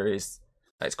last series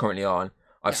that it's currently on.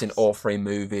 I've seen all 3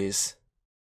 movies,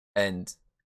 and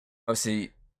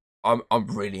obviously I'm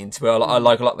really into it. I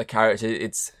like a lot of the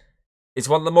characters. It's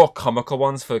one of the more comical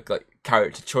ones for like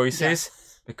character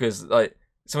choices because like.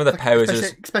 Some of the powers,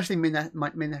 especially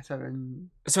Mineta, and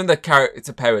some of the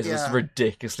character powers is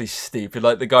ridiculously stupid.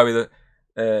 Like the guy with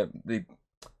the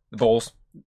balls,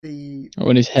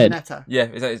 on his head. Mineta. Yeah,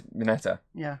 is that Mineta?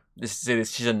 Yeah. She's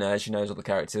a nerd. She knows all the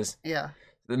characters. Yeah.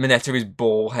 the Mineta his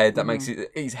ball head that makes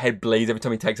his head bleeds every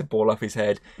time he takes a ball off his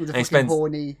head. He's a And he fucking spends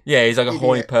horny. yeah, he's like a idiot.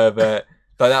 horny pervert.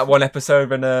 Like that one episode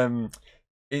when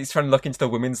he's trying to look into the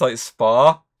women's like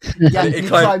spa. Yeah, He he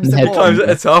climbs- climbs the he wall. Climbs at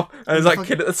the top and there's like a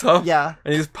Fucking- kid at the top. Yeah.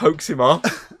 And he just pokes him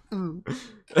off. Mm.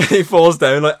 He falls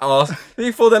down like arse. Did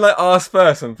he fall down like arse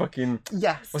first and fucking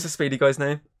Yes. what's the speedy guy's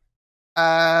name?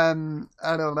 I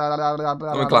don't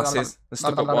The with glasses. The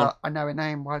stuck up one. I know her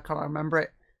name. Why can't I remember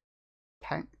it?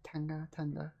 Tanga.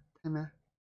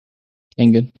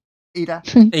 Engen. Ida.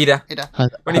 Ida.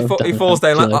 When he falls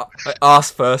down like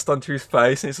arse first onto his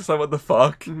face and it's just like what the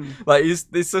fuck? Mhm. Like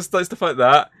it's just like stuff like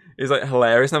that. It's like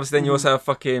hilarious. And obviously then you also have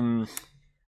fucking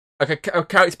like a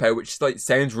character pair which like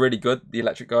sounds really good, the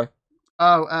electric guy.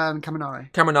 Oh,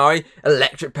 Kaminari. Kaminari,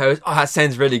 electric powers. Oh, that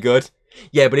sounds really good.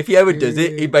 Yeah, but if he ever does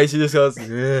it, he basically just goes.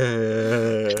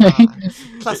 "Ugh."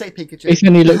 Classic Pikachu. It's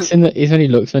when he looks it's when he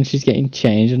looks when she's getting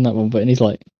changed in that one, but and he's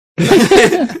like.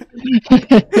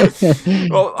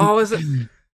 Well, oh, was it?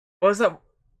 What was that?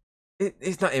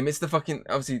 It's not him. It's the fucking.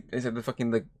 Obviously, is it the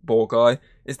fucking the ball guy?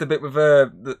 It's the bit with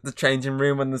the changing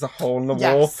room when there's a hole in the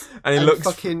wall, and he looks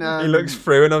fucking, he looks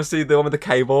through, and obviously the one with the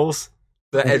cables.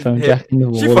 The Headphone head, jack in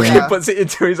the she wall, fucking yeah. puts it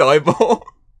into his eyeball.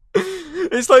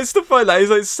 It's like stuff like that. It's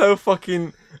like so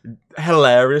fucking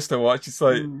hilarious to watch. It's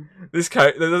like this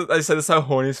character. They say they're so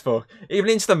horny as fuck.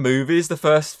 Even into the movies, the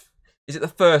first. Is it the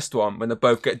first one when they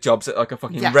both get jobs at like a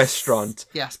fucking restaurant?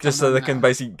 Yes. Just so they can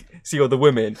basically see all the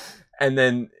women, and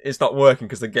then it's not working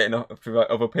because they're getting off with like,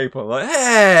 other people. Like,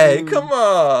 hey, come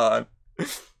on,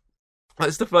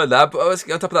 like stuff like that. But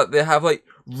obviously on top of that, they have like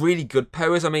really good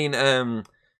powers. I mean,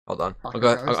 hold on,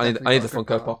 I need the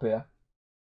Funko Pop here.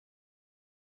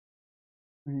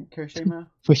 Kirishima.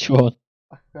 Which one?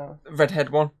 Redhead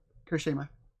one. Kirishima.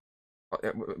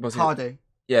 Was it? Hardy.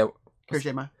 Yeah.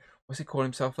 Kirishima. What's he call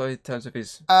himself though in terms of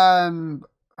his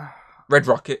Red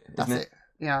Rocket? That's Isn't it.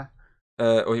 Yeah.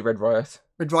 Or Red Riot.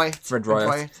 Red Riot. Red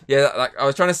Riot. Yeah, like I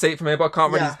was trying to see it from here, but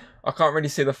I can't really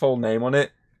see the full name on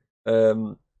it.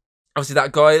 Obviously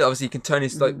that guy, obviously he can turn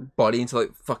his like body into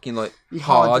like fucking like He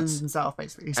hard, hardens himself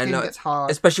basically. His skin gets hard.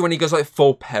 especially when he goes like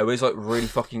full power. He's like really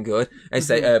fucking good. They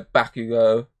say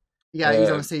Bakugo. Yeah, he's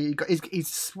obviously his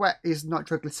sweat is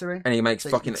nitroglycerin, and he makes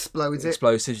so fucking explodes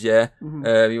explosives. Yeah.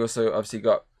 He also obviously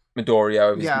got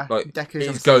Midoriya. Yeah, like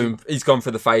Deku's he's gone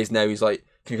for the phase now. He's like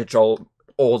can control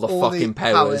all the fucking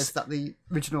powers that the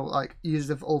original like users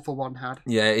of All for One had.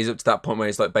 Yeah, he's up to that point where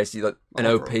he's like basically like an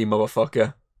OP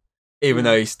motherfucker. Even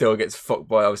though he still gets fucked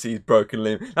by obviously his broken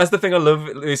limb. That's the thing I love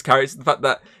with his character, the fact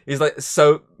that he's like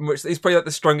so much. He's probably like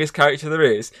the strongest character there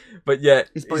is, but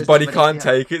yet his body can't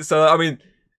take it. So I mean,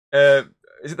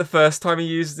 is it the first time he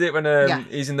uses it when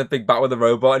he's in the big battle with the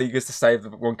robot and he gets to save the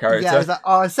one character? Yeah, he's like,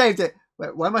 oh, I saved it.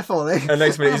 Wait, why am I falling? And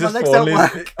next minute he's just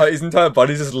falling. His entire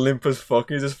body's just limp as fuck.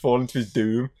 He's just falling to his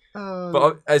doom.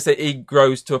 But I say he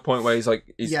grows to a point where he's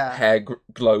like his hair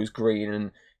glows green and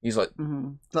he's like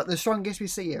like the strongest we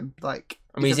see him. Like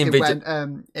I mean, he's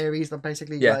when Ares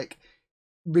basically like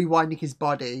rewinding his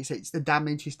body, so it's the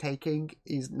damage he's taking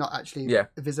is not actually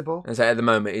visible. And so at the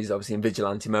moment he's obviously in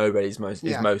vigilante mode, but he's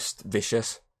most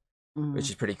vicious,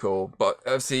 which is pretty cool. But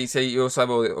obviously, so you also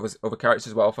have all the other characters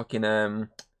as well. Fucking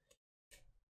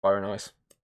Fire and Ice.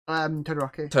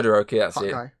 Todoroki, that's Hot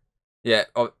it. Guy. Yeah,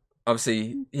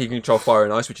 obviously he can control Fire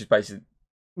and Ice, which is basically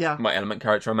my element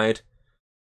character I made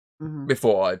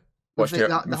before I watched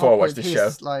it. Before I watched the show,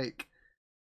 like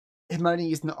him only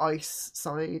using the ice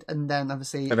side, and then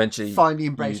obviously eventually finally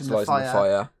embracing the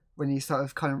fire when he sort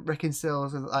of kind of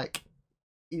reconciles with like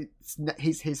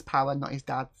it's his power, not his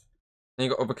dad's. And you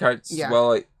got other characters as well,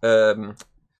 like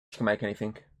she can make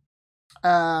anything.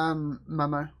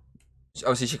 Momo.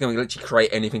 Obviously, she can literally create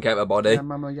anything out of her body. Yeah,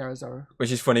 Momo Yarazora.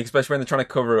 Which is funny, especially when they're trying to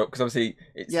cover her up, because obviously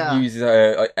it uses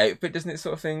her like, outfit, doesn't it,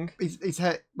 sort of thing? It's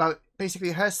her. Well,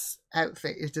 basically, her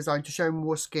outfit is designed to show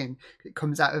more skin. It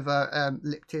comes out of her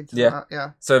lip tint.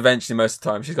 Yeah. So eventually, most of the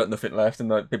time, she's got nothing left, and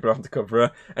like people are having to cover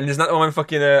her. And there's that one when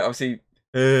fucking obviously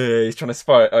he's trying to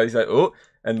spy. He's like, oh,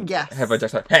 and Heather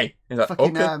Jack's like, hey. He's like,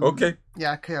 fucking, okay.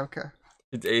 Yeah, okay.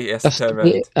 That's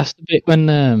the bit when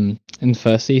in the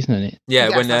first season, isn't it? Yeah,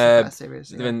 when the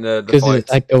series, when the because fight.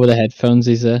 that guy with the headphones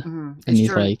is there, and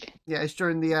he's like, it's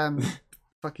during the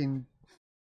fucking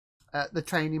the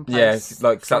training place. Yeah,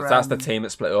 like that's the team that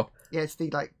split up. Yeah, it's the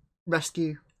like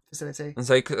rescue facility. And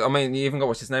so I mean, you even got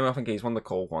what's his name? I think he's one of the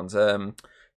cool ones. He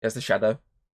has the Shadow.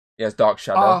 He has Dark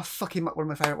Shadow. Oh, fucking one of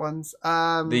my favourite ones.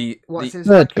 What's his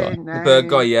bird guy? name? The bird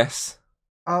guy, yes.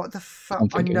 Oh, what the fuck!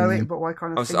 I know it, but why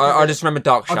can't I? I just remember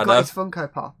Dark Shadow. I've got his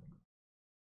Funko Pop.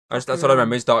 That's what I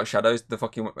remember. Is Dark Shadows the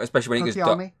fucking, especially when he goes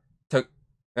Tokiyami.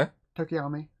 Yeah,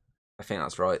 Tokiyami. I think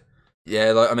that's right.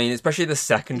 Yeah, like I mean, especially the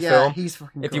second Yeah, film. he's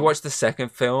fucking. If cool. you watch the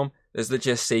second film, there's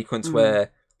legit a sequence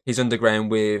where he's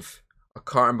underground with, I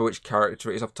can't remember which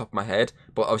character it is off the top of my head,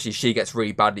 but obviously she gets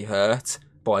really badly hurt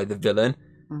by the villain,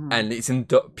 and it's in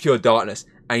pure darkness,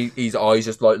 and his eyes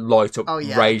just like light up,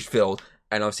 rage filled,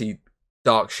 and obviously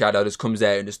Dark Shadow just comes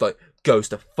out and just like goes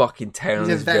to fucking town on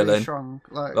this very villain. strong,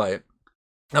 like,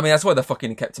 I mean, that's why they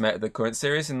fucking kept him out of the current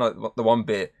series. In like the one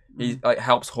bit, he like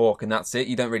helps Hawk, and that's it.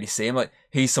 You don't really see him. Like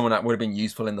he's someone that would have been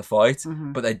useful in the fight,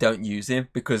 but they don't use him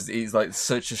because he's like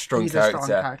such a strong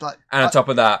character. Like, and on top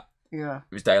of that, yeah,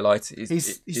 it was Daylight.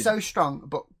 He's so strong,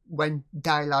 but when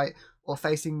Daylight or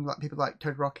facing like people like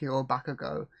Todoroki or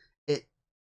Bakugo, it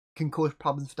can cause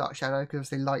problems for Dark Shadow because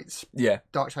obviously light's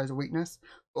Dark Shadow's a weakness.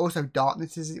 But also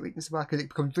darkness is a weakness as well because it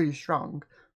becomes really strong,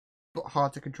 but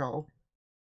hard to control.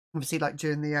 Obviously, like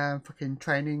during the fucking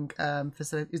training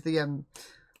facility, is the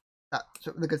that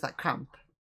goes that camp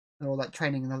and all that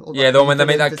training and all the one when they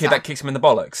make that kid that kicks him in the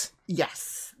bollocks.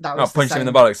 Yes, that was punch him in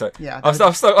the bollocks. So. Yeah, I've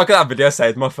still look at that video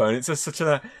saved my phone. It's just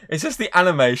it's just the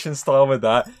animation style with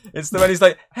that. It's the when he's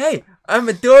like, "Hey, I'm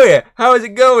Midoriya. How is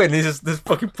it going?" He's just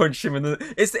fucking punch him in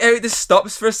the. It just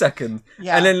stops for a second,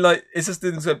 and then like it's just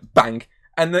this like, bang.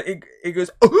 And then it goes,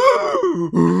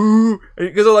 and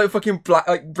it goes all like fucking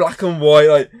black and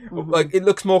white, like it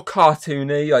looks more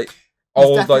cartoony, like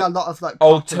old, like a lot of like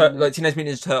old, like Teenage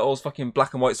Mutant Ninja Turtles, fucking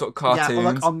black and white sort of cartoons, or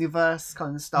like Omniverse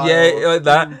kind of style, like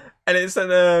that. And it's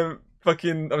then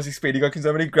fucking obviously Speedy Guy comes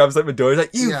over and he grabs like Midoriya, he's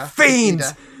like, "You fiend!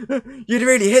 You'd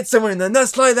really hit someone in the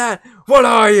nuts like that? What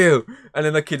are you?" And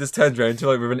then the kid just turns around to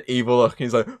like with an evil look, and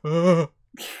he's like, "Oh."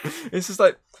 It's just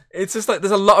like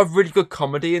there's a lot of really good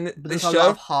comedy in this show. There's a lot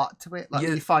of heart to it. Like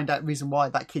you find out the reason why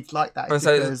that kid's like that. Is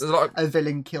because a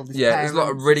villain killed his parents. There's a lot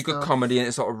of really good comedy and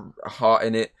it's a lot of heart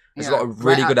in it. There's a lot of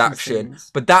really good action.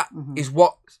 But that is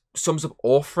what sums up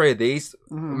all three of these,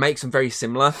 makes them very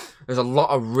similar. There's a lot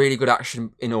of really good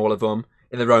action in all of them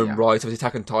in their own right. Obviously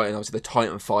Attack on Titan, obviously the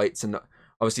Titan fights, and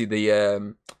obviously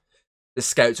the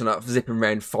scouts and that zipping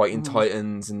around fighting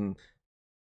Titans and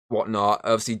whatnot.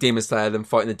 Obviously Demon Slayer, them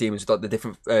fighting the demons with like the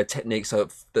different techniques, so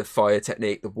the fire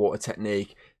technique, the water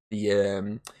technique,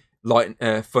 the light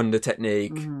thunder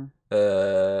technique.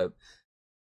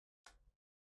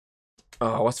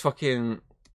 What's fucking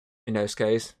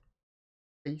Inosuke's?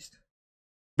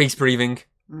 Beast breathing.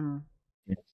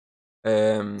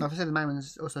 Obviously the main one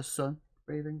is also sun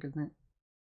breathing, isn't it?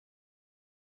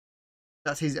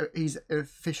 That's he's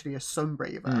officially a sun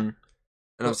breather.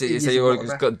 And obviously, so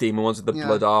you've got demon ones with the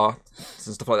blood arts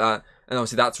and stuff like that. And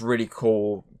obviously, that's really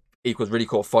cool. Equals really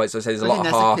cool fights. So I say there's a lot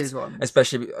of heart,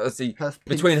 especially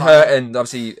between her and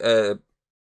obviously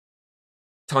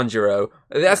Tanjiro.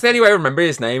 That's the only way I remember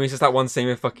his name. It's just that one scene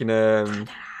with fucking when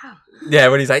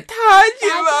he's like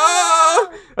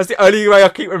Tanjiro. That's the only way I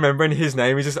keep remembering his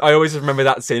name. I always just remember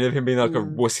that scene of him being like a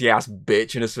wussy ass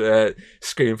bitch and just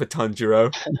screaming for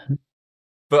Tanjiro.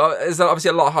 But there's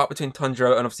obviously a lot of heart between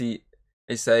Tanjiro and obviously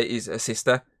his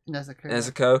sister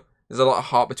Nezuko. There's a lot of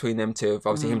heart between them two.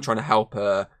 Obviously, him trying to help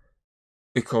her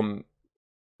become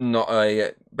not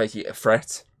basically a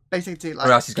threat. Basically, like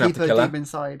or else he's gonna have to kill her. Deep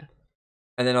inside.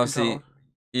 And then obviously,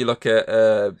 you look at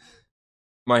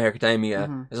My Hero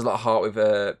Academia. There's a lot of heart with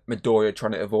Midoriya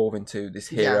trying to evolve into this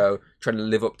hero, trying to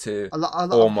live up to a lot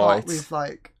All of Might. heart with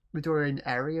like Midoriya and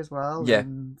Eri as well. Yeah.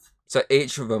 And... So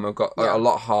each of them have got a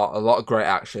lot of heart, a lot of great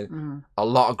action, a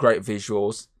lot of great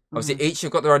visuals. Obviously, each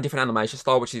have got their own different animation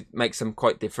style, which makes them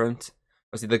quite different.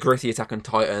 Obviously, the gritty Attack on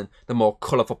Titan, the more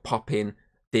colourful popping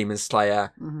Demon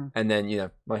Slayer, and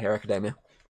then, My Hero Academia.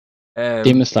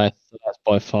 Demon Slayer, that's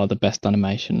by far the best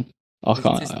animation.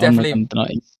 It's definitely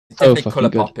colour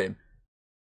popping.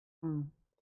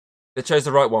 They chose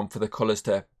the right one for the colours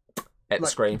to hit the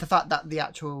screen. The fact that the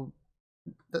actual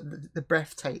the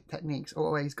breath techniques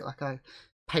always got like a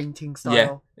painting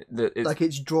style. Yeah,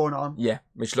 it's drawn on. Yeah,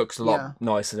 which looks a lot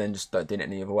nicer than just doing it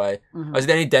any other way.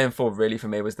 The only downfall really for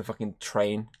me was the fucking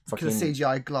train. Fucking the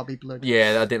CGI globby blood.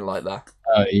 Yeah, I didn't like that.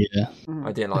 Oh yeah,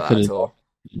 I didn't like that at all.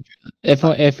 If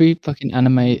every fucking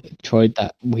anime tried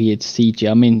that weird CG,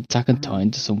 I mean, Attack on Titan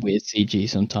does some weird CG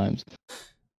sometimes.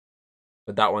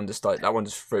 But that one just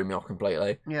threw me off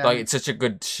completely. Yeah. Like it's such a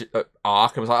good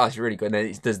arc. I was like, oh, it's really good. And then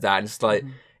it does that, and it's like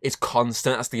it's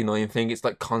constant. That's the annoying thing. It's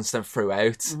like constant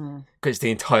throughout because it's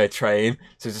the entire train.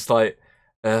 So it's just like,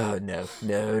 oh no.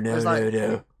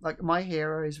 Like My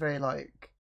Hero is very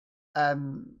like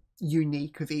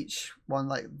unique with each one.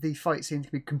 Like the fight scenes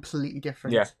can be completely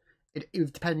different. Yeah. It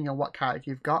depending on what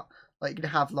character you've got. Like you can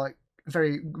have like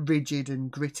very rigid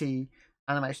and gritty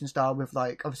animation style with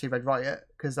like obviously Red Riot,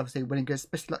 because obviously when it goes,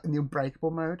 especially like in the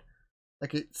Unbreakable mode,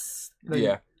 like it's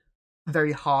like,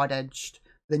 very hard edged.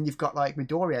 Then you've got like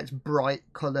Midoriya, it's bright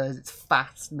colours, it's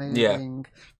fast moving.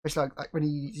 It's like when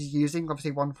he's using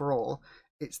obviously One for All,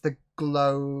 it's the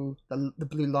glow, the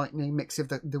blue lightning mix of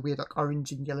the weird like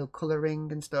orange and yellow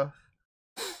colouring and stuff.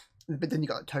 But then you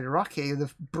got Todoroki,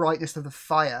 the brightness of the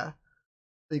fire.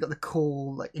 You got the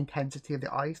cool like intensity of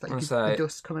the ice, like the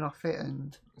dust coming off it,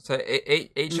 and so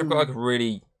each have got like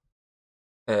really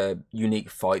unique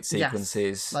fight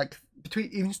sequences. Yes. Like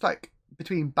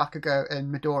between Bakugo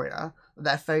and Midoriya,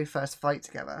 their very first fight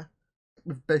together,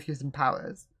 with both using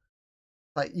powers.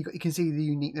 Like you can see the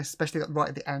uniqueness, especially right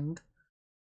at the end.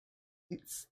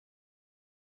 It's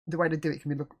the way they do it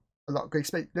can be a lot good,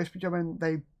 especially when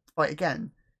they fight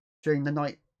again during the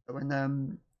night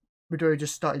when Midoriya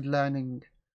just started learning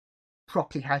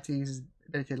properly how to use his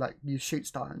ability, like use shoot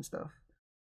star and stuff.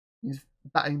 He's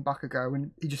battling Bakugo,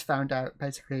 and he just found out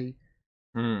basically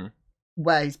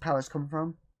where his powers come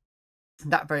from.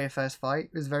 That very first fight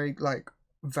was very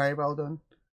well done.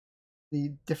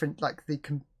 The different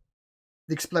the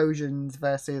explosions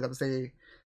versus obviously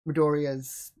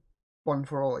Midoriya's One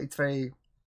for All. It's very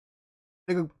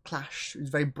big clash. It's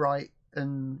very bright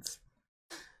and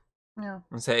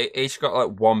And so each got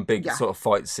like one big sort of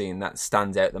fight scene that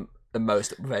stands out the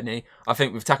most of any. I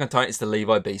think with Attack on Titan, it's the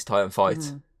Levi Beast Titan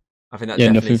fight. I think that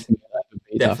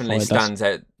definitely stands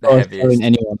out the heaviest.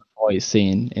 Anyone fight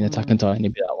scene in Attack on Titan,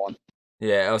 it'd be that one.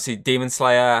 Yeah, obviously Demon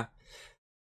Slayer.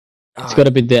 It's got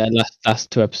to be the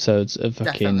last 2 episodes of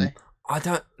fucking. Definitely. I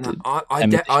don't. No,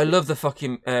 I love the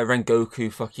fucking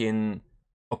Rengoku fucking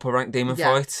upper rank demon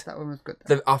fight. That one was good.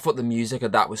 I thought the music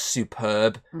of that was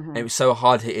superb. And it was so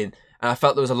hard hitting, and I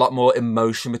felt there was a lot more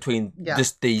emotion between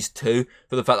just these two.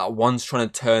 For the fact that one's trying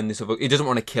to turn this other, he doesn't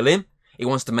want to kill him. He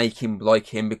wants to make him like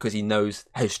him because he knows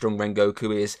how strong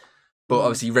Rengoku is. But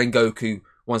obviously Rengoku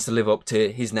wants to live up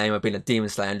to his name of being a demon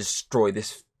slayer and destroy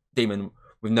this demon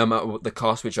with no matter what the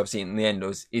cost, which obviously in the end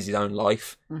is his own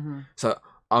life. So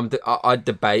I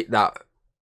debate that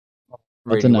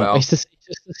really I don't know. well. It's just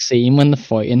the scene when they're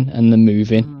fighting and they're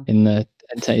moving in the.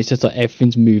 It's just like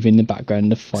everything's moving in the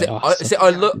background. The fight.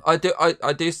 I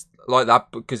do like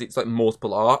that because it's like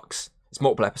multiple arcs. It's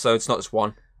multiple episodes, not just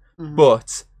one.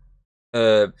 But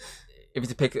if you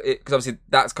to pick it, because obviously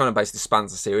that's kind of basically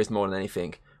spans the series more than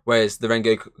anything. Whereas the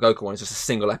Rengoku one is just a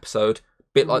single episode,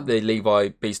 bit like the Levi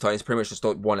Beast Titan. It's pretty much just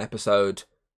like one episode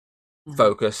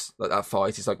focus. Like that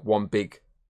fight is like one big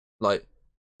like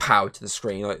pow to the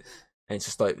screen, like, and it's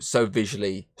just like so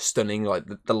visually stunning. Like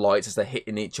the lights as they're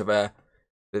hitting each other,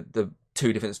 the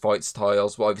two different fight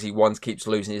styles. Well, obviously one keeps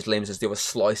losing his limbs as the other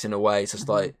slicing away. It's just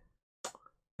like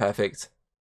perfect.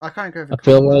 I can't go. I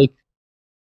feel like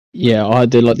I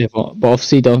do like the other, but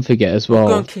obviously don't forget as well.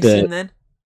 Go and kiss him then.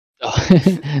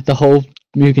 The whole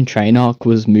Mugen Train arc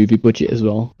was movie budget as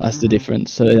well. That's the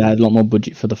difference. So they had a lot more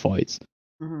budget for the fights.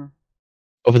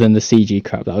 Other than the CG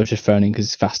crap that I was just thrown in because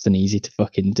it's fast and easy to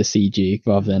fucking do CG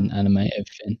rather than animate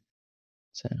everything.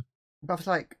 So, but it's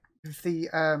like the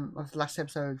last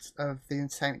episodes of the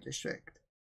Entertainment District,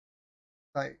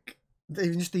 like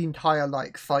even just the entire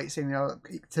like fight scene.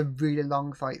 It's a really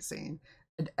long fight scene,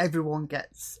 and everyone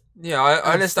gets. Yeah,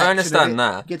 I understand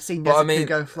that. You get to see Nezuko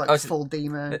go for like full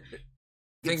demon.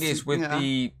 The thing is, with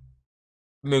the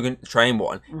Mugen Train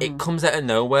one, it comes out of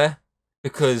nowhere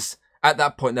because at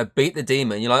that point they beat the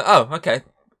demon. You're like, oh, okay,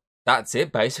 that's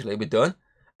it. Basically, we're done.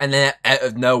 And then out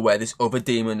of nowhere, this other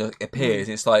demon appears.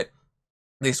 And it's like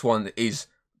this one is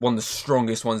one of the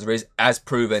strongest ones there is, as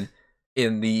proven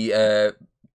in the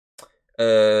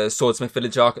Swordsmith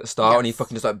Village arc at the start, and he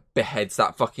fucking just like beheads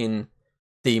that fucking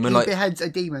demon. He beheads a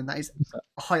demon that is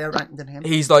higher ranked than him.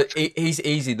 He's like he's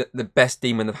easy the best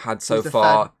demon they've had so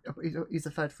far. He's the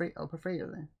third upper free,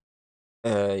 isn't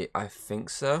he? I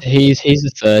think so. He's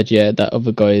the third. Yeah, that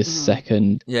other guy is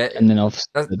second. Yeah, and then that's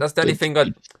the only thing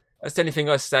that's the only thing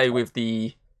I say with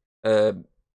the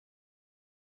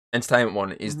entertainment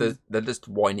one is they're just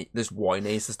whiny. There's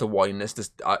whiny. It's just the whininess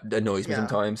just annoys me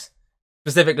sometimes.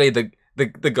 Specifically the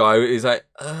guy is like,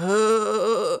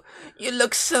 oh, you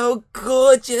look so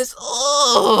gorgeous.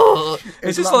 Oh,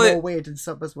 it's just a lot more weird in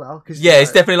sub as well. It's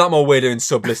definitely a lot more weirder in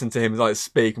sub. Listen to him like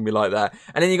speak and be like that.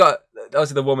 And then you got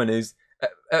obviously the woman who's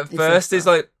at first is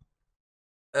like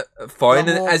fine,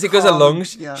 and as it goes along,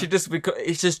 she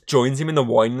just joins him in the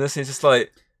whininess. It's just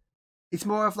like it's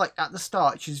more of like at the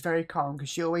start she's very calm because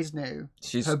she always knew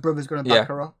her brother's going to back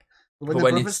her up. But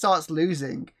when the brother starts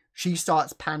losing, she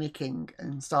starts panicking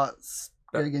and starts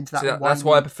going into that. That's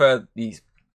why I prefer the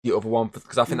other one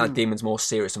because I think that demon's more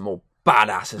serious and more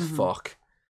badass as fuck.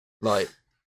 Like,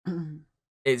 to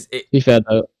be fair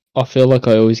though, I feel like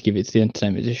I always give it to the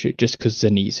entertainment district just because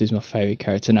Zeniths is my favourite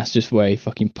character, and that's just where he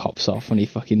fucking pops off when he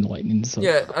fucking lightning's like.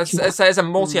 Yeah, I'd say as a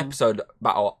multi-episode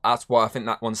battle, that's why I think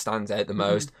that one stands out the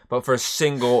most. But for a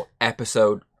single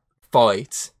episode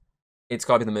fight, it's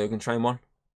got to be the Mugen Train one.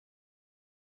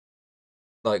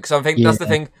 Like, so I think that's the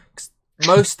thing.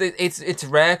 Most it's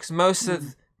rare because most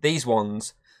of these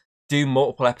ones do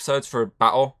multiple episodes for a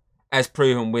battle, as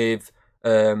proven with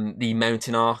the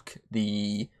mountain arc,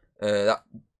 that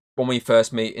when we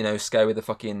first meet, Scare with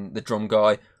the drum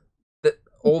guy.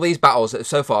 All these battles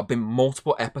so far have been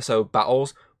multiple episode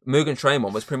battles. Mugen Train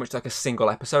one was pretty much like a single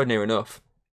episode, near enough.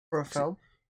 For a film.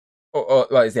 Or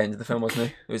it's the end of the film, wasn't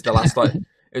it? It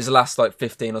was the last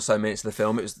 15 or so minutes of the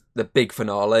film. It was the big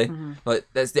finale. Like,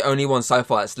 that's the only one so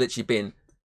far that's literally been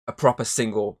a proper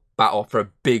single battle for a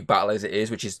big battle as it is,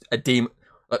 which is a demon,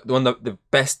 like the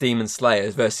best demon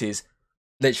slayers versus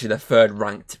literally the third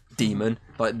ranked demon.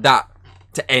 Like, that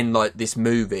to end like this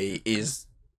movie is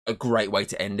a great way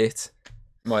to end it,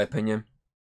 in my opinion.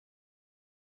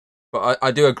 But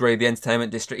I do agree, the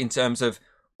entertainment district, in terms of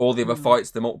all the other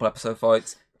fights, the multiple episode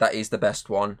fights, that is the best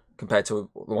one compared to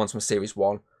the ones from Series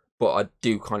 1. But I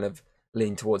do kind of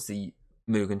lean towards the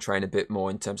Mugen Train a bit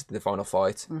more in terms of the final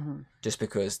fight, just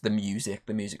because the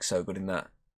music's so good in that.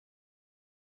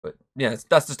 But yeah,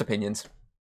 that's just opinions.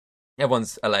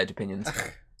 Everyone's allowed opinions.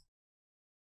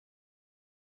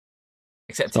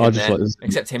 Except him there.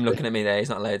 Except him looking at me there, he's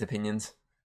not allowed opinions.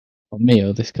 Or me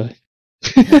or this guy.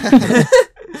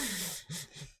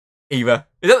 Eva.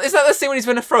 Is that the scene when he's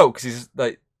been a throw? Because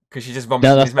she just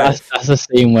vomited in his mouth? That's the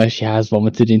scene where she has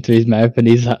vomited into his mouth and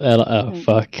he's there like, oh,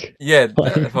 fuck. Yeah, I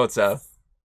thought so.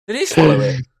 Did he swallow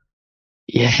it?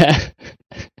 Yeah.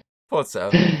 Thought so.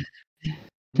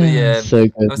 But yeah, so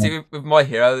good, obviously with My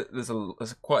Hero, there's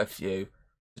quite a few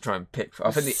to try and pick.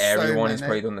 I think the Airy one is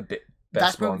probably one of the best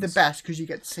That's probably ones. the best because you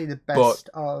get to see the best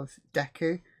of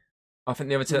Deku. I think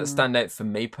the other two that stand out for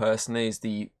me personally is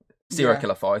the serial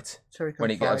killer fight. When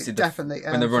he gets definitely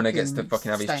when the runner gets to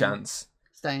fucking have his chance.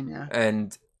 Stain, yeah.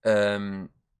 And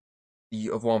the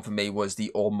other one for me was the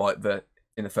All Might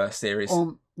in the first series.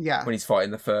 Yeah. When he's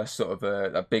fighting the first sort of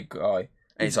that big guy.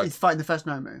 And he's fighting the first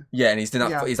Nomu. Yeah, and he's doing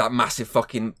that. Yeah. He's that massive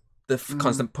fucking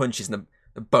constant punches, and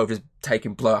the both is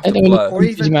taking blow after blow. Or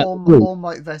even All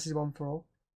Might versus One for All.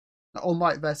 All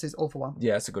Might versus All for One.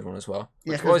 Yeah, that's a good one as well.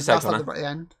 Yeah, because that's like the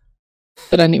end.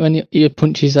 But then when he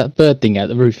punches that bird thing out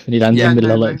the roof and he lands in the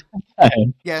middle of like...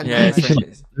 Yeah, when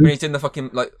he's doing the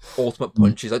fucking like ultimate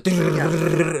punches, like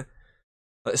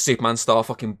like Superman style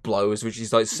fucking blows, which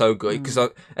is like so good because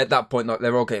at that point like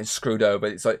they're all getting screwed over.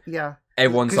 It's like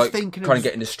everyone's like kind of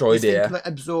getting destroyed here. Like,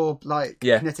 absorb like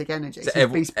kinetic energy. So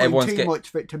everyone's too much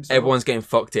for it to absorb. Everyone's getting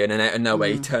fucked here, and then out of nowhere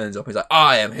he turns up. He's like,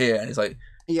 I am here, and he's like,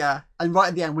 yeah. And right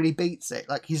at the end when he beats it,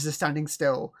 like he's just standing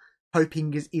still,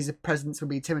 hoping his presence will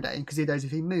be intimidating because he knows if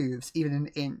he moves even an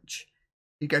inch,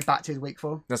 he'd go back to his weak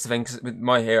form. That's the thing. Because with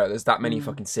My Hero, there's that many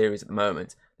fucking series at the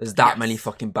moment. There's that many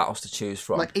fucking battles to choose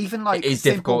from. Like even like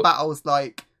simple difficult battles,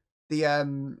 like the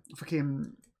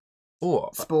fucking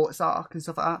sports arc and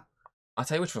stuff like that. I'll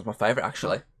tell you which was my favourite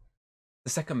actually.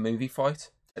 The second movie fight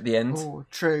at the end. Oh,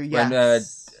 true.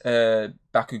 Yes. When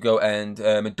Bakugo and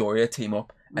Midoriya team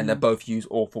up, and they both use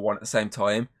All for One at the same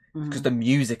time, because the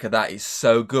music of that is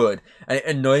so good, and it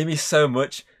annoyed me so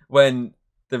much when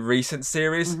the recent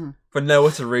series, for no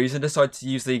other reason, decided to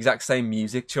use the exact same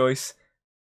music choice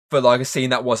for like a scene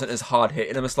that wasn't as hard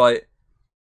hitting. I'm just like,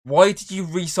 why did you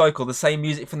recycle the same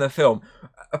music from the film?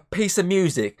 A piece of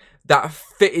music that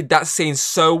fitted that scene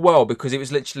so well, because it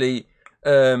was literally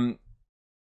the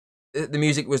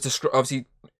music was obviously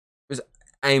was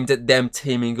aimed at them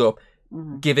teaming up,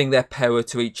 giving their power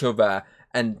to each other,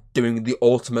 and doing the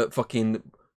ultimate fucking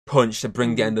punch to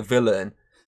bring down the villain.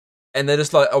 And they're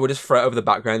just like, oh, we'll just throw it over the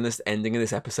background, this ending of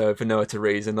this episode for no other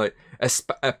reason. Like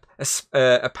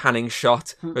a panning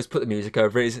shot. Let's put the music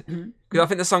over it. Because I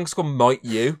think the song's called Might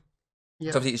You.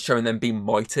 Yeah. So obviously it's showing them being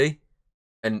mighty.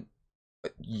 And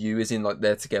you is in like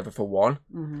they're together for one.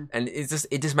 And it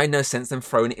just made no sense them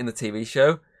throwing it in the TV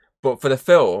show. But for the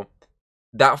film,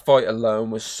 that fight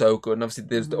alone was so good. And obviously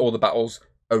there's all the battles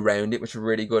around it, which are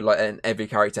really good. Like, and every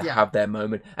character have their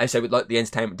moment. And so with like the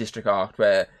Entertainment District arc,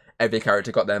 where every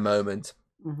character got their moment.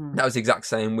 That was the exact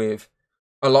same with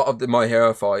a lot of the My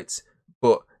Hero fights,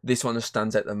 but this one just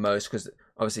stands out the most because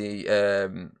obviously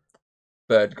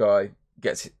Bird Guy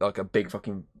gets like a big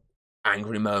fucking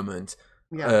angry moment.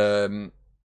 All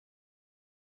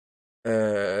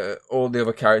the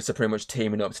other characters are pretty much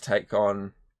teaming up to take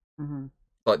on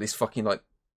like this fucking like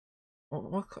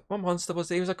what monster was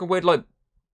he? He was like a weird like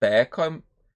bear kind.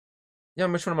 Yeah,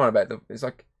 I'm just trying to mind about. He's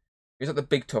like the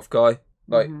big tough guy.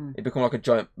 like it become like a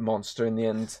giant monster in the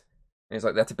end. And it's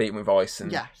like they had to beat him with ice,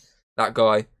 and that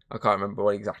guy, I can't remember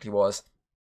what he exactly was.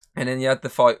 And then you had the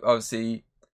fight, obviously,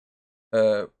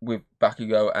 with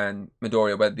Bakugo and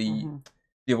Midoriya, where the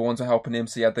other ones were helping him.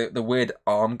 So you had the weird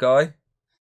arm guy,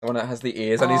 the one that has the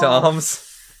ears on his arms.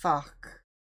 Fuck.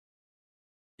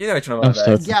 You know which one I'm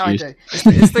so about. Yeah, I do.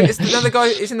 It's the other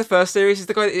guy. He's in the first series. He's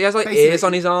the guy. He has like Basically, ears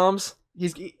on his arms.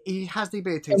 He has the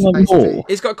ability to basically.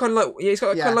 He's got kind of like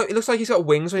kind of like, it looks like he's got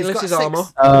wings when he lifts his arm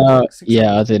up.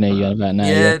 Yeah, I don't know you about now.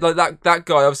 Yeah, like that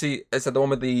guy. Obviously, it's the one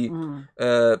with the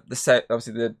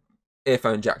obviously the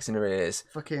earphone jacks in her ears.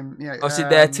 Fucking yeah. Obviously,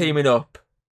 they're teaming up.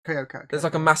 Kyoko. There's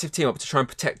like a massive team up to try and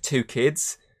protect 2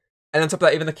 kids, and on top of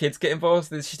that, even the kids get involved.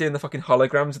 She's doing the fucking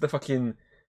holograms of the fucking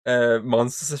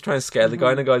monsters to try and scare the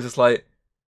guy, and the guy's just like,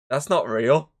 "That's not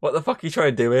real. What the fuck are you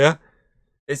trying to do here?"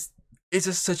 It's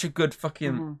just such a good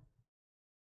fucking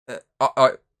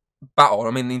battle.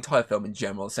 I mean, the entire film in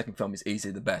general. The second film is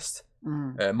easily the best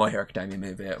My Hero Academia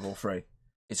movie out of all 3.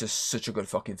 It's just such a good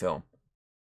fucking film.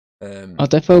 I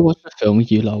definitely watched the film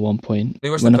with you at one point. We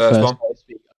watched the first one.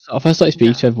 I first started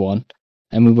speaking to everyone,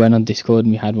 and we went on Discord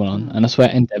and we had one on, and I swear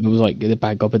Endeavour was like the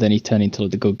bad guy, but then he turned into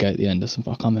like the good guy at the end or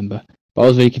something. I can't remember. But I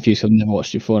was really confused because I've never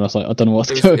watched it before, and I was like, I don't know what's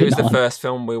going on. It was the first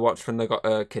film we watched when they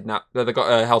got kidnapped. They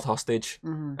got held hostage,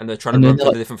 and they're trying to run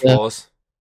through the different floors.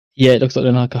 Yeah, it looks like they're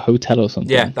in like a hotel or something.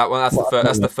 Yeah, that one. That's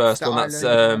the first one. That's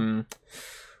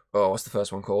what's the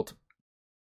first one called?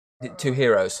 2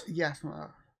 Heroes. Yes.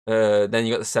 Then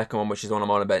you got the second one, which is the one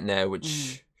I'm on about now,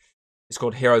 which is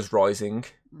called Heroes Rising,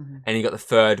 and you got the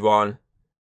third one,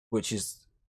 which is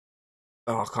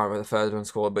I can't remember what the third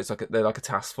one's called, but it's like they're like a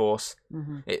task force.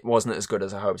 It wasn't as good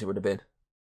as I hoped it would have been.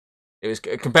 It was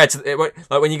compared to like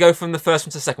when you go from the first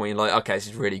one to the second one, you're like, okay, this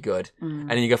is really good, and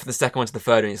then you go from the second one to the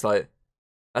third one, it's like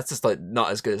that's just like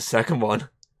not as good as the second one.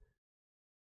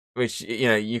 Which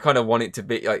you kind of want it to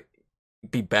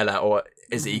be better or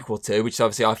is equal to, which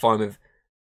obviously I find with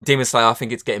Demon Slayer, I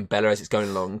think it's getting better as it's going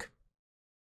along.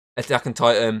 Attack on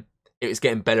Titan, it was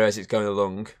getting better as it's going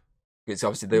along. It's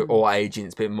obviously they're all aging.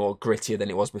 It's a bit more grittier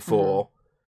than it was before.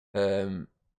 And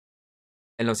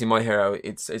obviously, My Hero,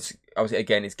 it's obviously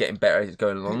again it's getting better as it's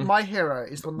going along. My Hero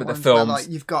is one of the ones films, where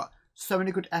you've got so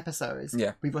many good episodes.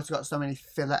 Yeah, we've also got so many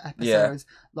filler episodes.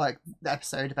 Like the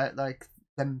episode about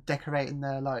them decorating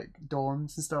their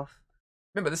dorms and stuff.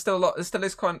 Remember, there's still a lot. There still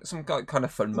is some kind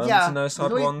of fun moments in those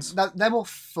side ones. They're more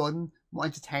fun, more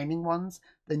entertaining ones.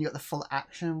 Then you got the full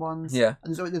action ones. Yeah,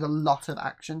 and there's a lot of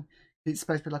action. It's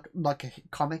supposed to be like a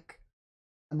comic,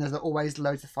 and there's always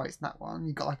loads of fights in that one.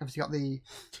 You got obviously got the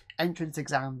entrance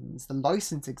exams, the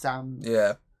license exams.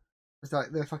 Yeah, it's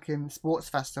like the fucking sports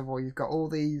festival. You've got all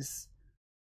these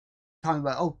times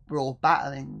where we're all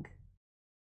battling.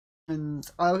 And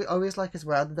I always like as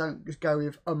well, they don't just go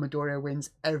with Midoriya wins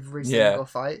every single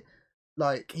fight.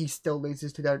 Like, he still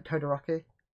loses to Todoroki.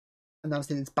 And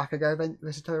obviously it's Bakugo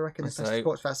versus Todoroki in the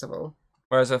Sports Festival.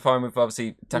 Whereas I find with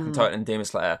obviously Attack on Titan and Demon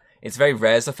Slayer, it's very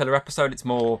rare as a filler episode. It's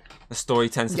more, the story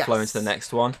tends to flow into the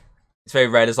next one. It's very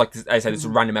rare. There's like I said, it's a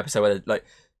random episode where they're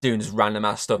doing just random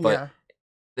ass stuff. Like,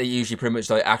 they're usually pretty much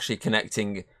actually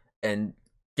connecting and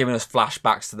giving us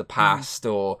flashbacks to the past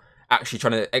or actually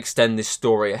trying to extend this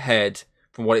story ahead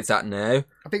from what it's at now.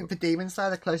 I think for Demon Slayer,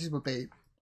 the closest would be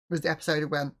was the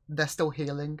episode when they're still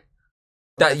healing.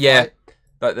 Like then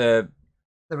they're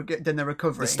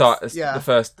recovering. The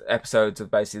first episodes of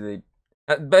basically,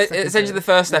 essentially the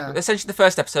first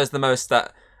episodes are the most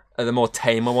that are the more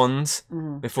tamer ones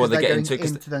before they get into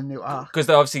the new arc. Because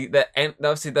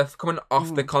they're coming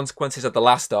off the consequences of the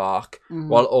last arc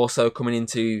while also coming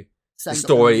into the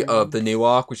story of the new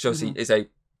arc, which obviously is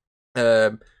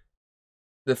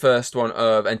the first one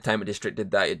of Entertainment District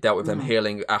did that. It dealt with them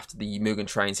healing after the Mugen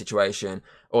Train situation.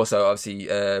 Also, obviously,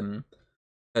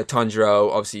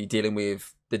 Tanjiro obviously dealing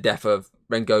with the death of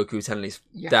Rengoku, telling his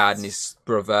dad and his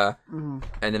brother, and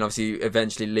then obviously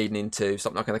eventually leading into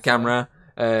Stop Knocking on the Camera.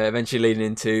 Eventually leading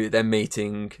into them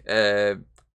meeting Mr.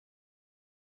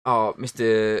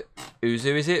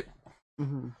 Uzu, is it? Is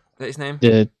that his name?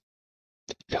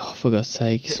 For God's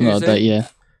sake, something like that, yeah.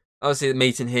 Obviously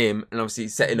meeting him and obviously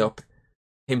setting up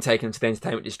him taking him to the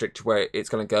Entertainment District where it's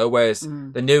going to go. Whereas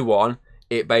the new one,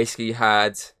 it basically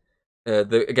had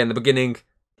the beginning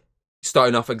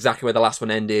starting off exactly where the last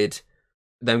one ended,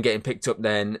 them getting picked up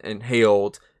then and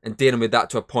healed and dealing with that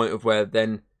to a point of where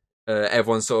then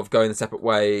everyone's sort of going their separate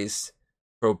ways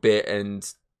for a bit,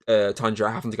 and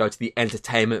Tanjiro having to go to the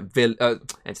Entertainment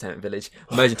Village,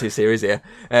 merging 2 series here,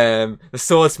 the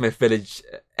Swordsmith Village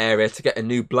area to get a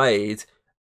new blade.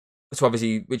 So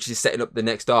obviously, which is setting up the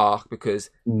next arc because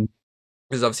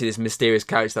there's obviously this mysterious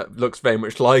character that looks very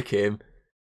much like him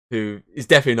who is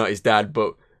definitely not his dad,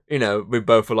 but we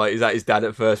both were like, is that his dad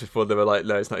at first before they were like,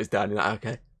 no, it's not his dad. And like,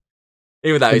 okay.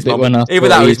 Even without his mum. When I Even thought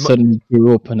without he his mum. suddenly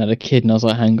grew up and had a kid, and I was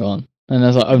like, hang on. And I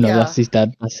was like, oh no, Yeah. that's his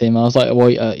dad, that's him. I was like,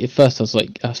 well, at first I was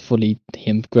like, that's fully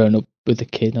him growing up with a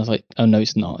kid. And I was like, oh no,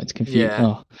 it's not. It's confusing. Yeah.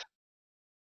 Oh.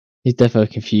 He's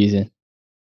definitely confusing.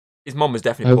 His mum was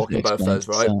definitely Hopefully porking both those,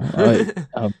 right?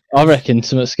 So, I reckon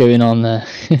something's going on there.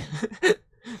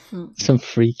 Some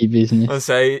freaky business. I'll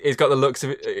say he's got the looks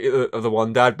of the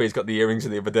one dad, but he's got the earrings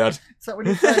of the other dad. So when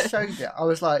he first showed it, I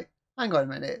was like, hang on a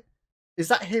minute. Is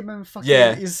that him and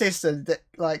fucking his sister that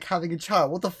like having a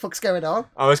child? What the fuck's going on?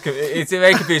 It's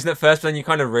very confusing at first, but then you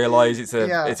kind of realise it's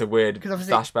a weird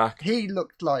flashback. He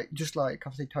looked like just like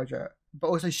obviously Tojo, but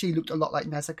also she looked a lot like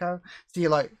Nezuko. So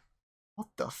you're like, what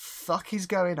the fuck is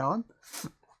going on?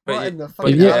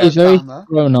 It's very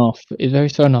thrown off. It's very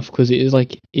thrown off because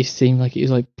it seemed like it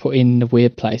was like put in a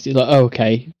weird place. It's like, oh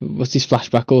okay, what's this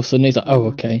flashback? All of a sudden, it's like, oh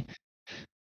okay.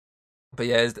 But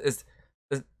yeah,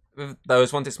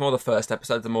 those ones, it's more the first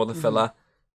episode, the more the filler,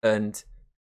 and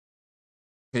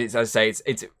as I say,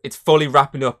 it's fully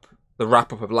wrapping up the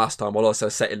wrap up of last time while also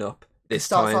setting up this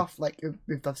time. It starts off like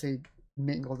with obviously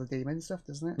meeting all the demons stuff,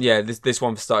 doesn't it? Yeah, this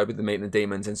one started with the meeting the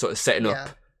demons and sort of setting up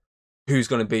who's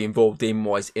going to be involved demon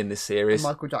wise in this series.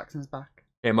 And Michael Jackson's back.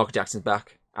 Yeah, Michael Jackson's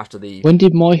back after the. When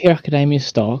did My Hero Academia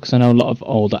start? Because I know a lot of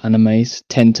older animes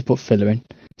tend to put filler in.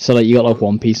 So like you got like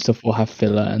One Piece stuff will have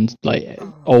filler, and like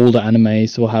older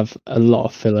animes will have a lot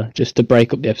of filler just to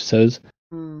break up the episodes.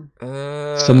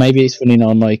 So maybe it's running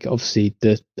on like obviously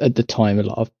at the time a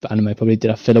lot of anime probably did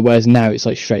have filler, whereas now it's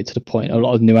like straight to the point. A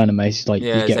lot of new animes is like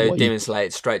you get what Demon Slayer,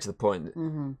 it's straight to the point.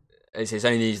 It's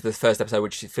only the first episode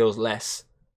which feels less,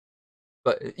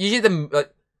 but usually the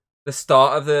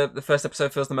start of the first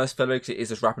episode feels the most filler because it is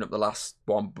just wrapping up the last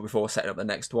one before setting up the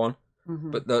next one.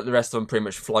 But the rest of them pretty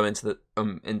much flow into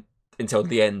the until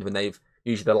the end when they've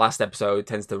usually the last episode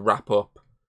tends to wrap up.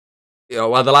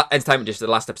 The entertainment dish, the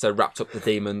last episode wrapped up the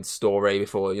demon story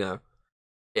before it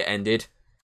ended.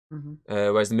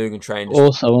 Whereas the Mugen Train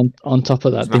also on top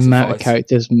of that, the amount of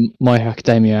characters My Hero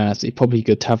Academia has, it's probably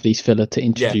good to have these filler to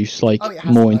introduce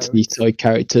more into these side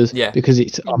characters. Yeah, because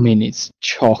it's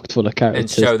chocked full of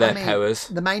characters and show their powers.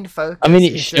 The main focus.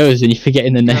 It shows, and you're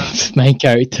forgetting the names main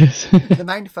characters. The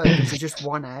main focus is just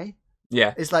 1A.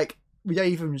 Yeah, it's like we don't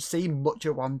even see much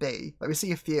of 1B. Like we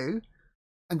see a few,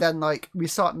 and then like we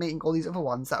start meeting all these other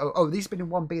ones that these have been in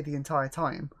 1B the entire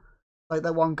time. Like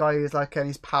that one guy who's like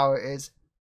his power is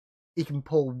he can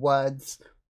pull words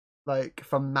like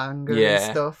from manga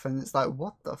and stuff, and it's like,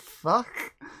 what the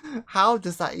fuck? How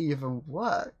does that even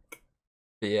work?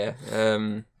 Yeah,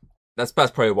 that's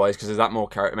probably wise because there's that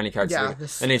many characters. Yeah,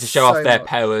 they need to show off their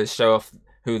powers, show off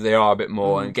who they are a bit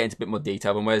more, and get into a bit more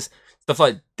detail. And whereas stuff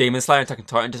like Demon Slayer and Attack on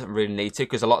Titan doesn't really need to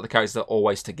because a lot of the characters are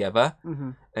always together,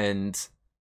 and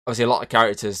obviously a lot of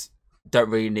characters don't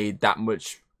really need that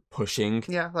much pushing.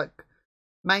 Yeah, like.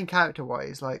 Main character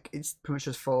wise, like it's pretty much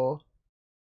just 4,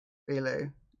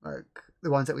 really, like the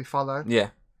ones that we follow. Yeah,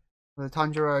 the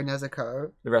Tanjiro,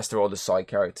 Nezuko. The rest are all the side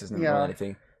characters, and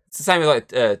anything. It's the same with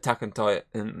like Attack on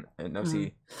Titan and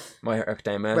obviously My Hero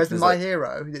Academia. Whereas My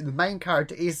Hero, the main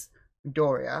character is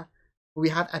Midoriya. We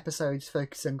had episodes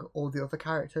focusing on all the other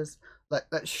characters. Like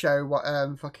let's show what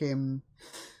fucking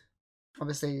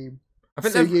obviously. I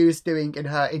think Suyu's doing in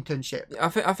her internship. I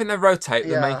think they rotate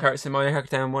the main characters in My Hero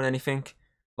Academia more than anything.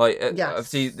 Like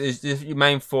obviously, there's your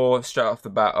main 4 straight off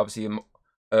the bat. Obviously,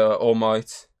 All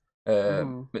Might,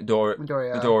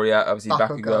 Midoriya, obviously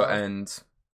Bakugo, and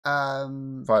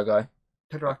Fire Guy.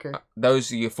 Todoroki.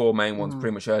 Those are your 4 main ones,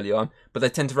 pretty much early on. But they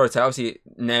tend to rotate. Obviously,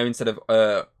 now instead of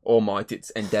All Might,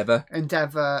 it's Endeavor.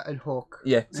 Endeavor and Hawk.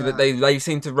 Yeah, so that they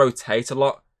seem to rotate a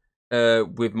lot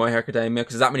with My Hero Academia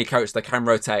because there's that many characters they can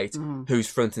rotate. Who's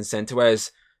front and center,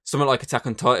 whereas. Someone like Attack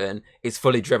on Titan is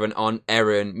fully driven on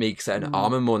Eren, Mikasa, and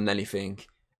Armin more than anything.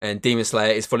 And Demon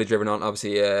Slayer is fully driven on,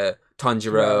 obviously,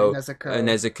 Tanjiro,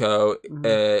 Nezuko,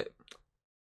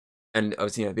 and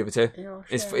obviously, the other 2.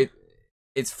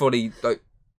 It's fully like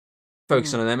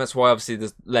focused on them. That's why, obviously,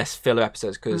 there's less filler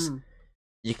episodes because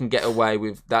you can get away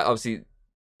with that. Obviously,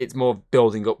 it's more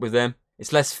building up with them.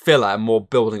 It's less filler and more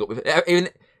building up with it. Even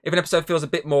if an episode feels a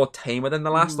bit more tamer than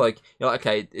the last, like, you're like,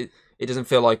 okay, it doesn't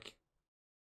feel like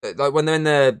when they're in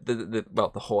the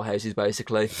whorehouses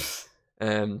basically,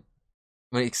 when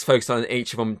it's focused on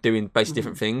each of them doing basically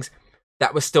different things,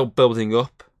 that was still building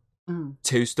up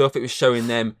to stuff. It was showing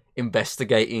them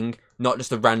investigating, not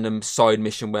just a random side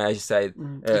mission where, as you say,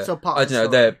 I don't know,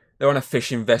 they're on a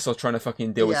fishing vessel trying to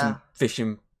fucking deal with some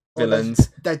fishing villains.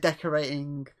 They're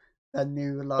decorating a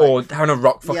new like or having a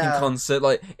rock fucking Yeah. concert.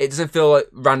 Like, it doesn't feel like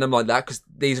random like that because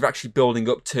these are actually building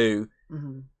up to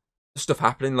Mhm. stuff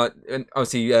happening. Like, and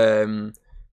obviously, in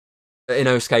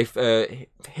Oscape,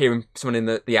 hearing someone in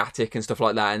the attic and stuff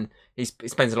like that, and he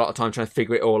spends a lot of time trying to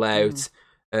figure it all out.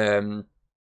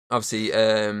 Obviously,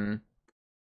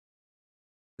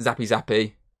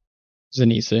 Zappy,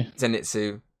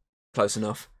 Zenitsu, close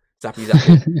enough.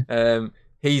 Zappy.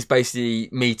 He's basically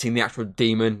meeting the actual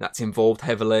demon that's involved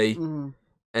heavily. Mhm.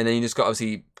 And then you just got,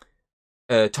 obviously,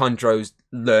 Tandro's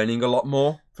learning a lot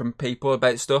more from people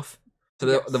about stuff. So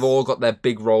they've all got their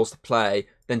big roles to play,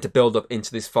 then to build up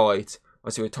into this fight.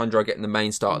 Obviously, with Tandro getting the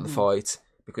main start of the fight,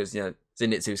 because,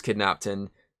 Zenitsu's kidnapped, and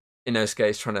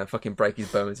Inosuke's trying to fucking break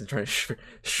his bones and trying to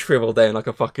shrivel down like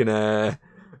a fucking a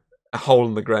hole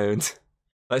in the ground.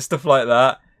 Like, stuff like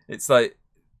that. It's like,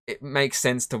 it makes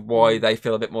sense to why they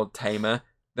feel a bit more tamer.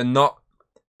 They're not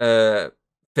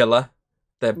filler.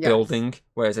 They're building.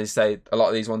 Whereas they say a lot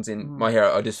of these ones in My Hero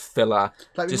are just filler.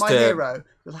 Like with just My Hero,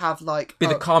 you'll have like be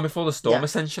the calm before the storm,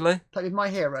 essentially. Like with My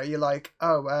Hero, you're like,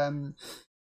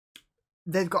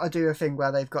 they've got to do a thing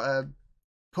where they've got to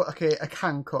put like a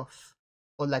handcuff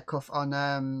or leg cuff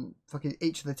on fucking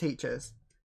each of the teachers,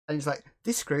 and it's like,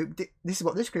 this group, this is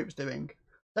what this group's doing.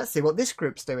 Let's see what this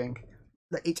group's doing.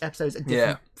 Like, each episode's a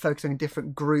different, focusing on a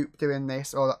different group doing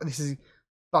this, or this is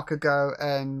Bakugo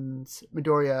and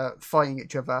Midoriya fighting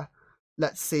each other.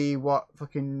 Let's see what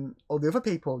fucking all the other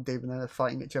people do when they're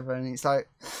fighting each other, and it's like,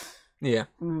 you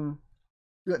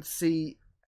got to see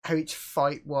how each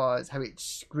fight was, how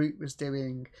each group was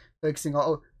doing, focusing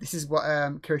on, this is what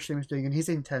Kirishima was doing in his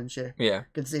internship. Yeah.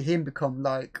 Good to see him become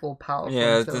like all powerful.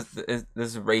 Yeah,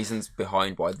 there's reasons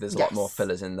behind why there's a lot more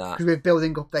fillers in that. Because we're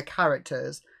building up their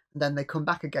characters, and then they come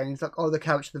back again, and it's like, the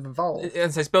characters have evolved.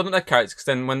 And so it's building their characters, because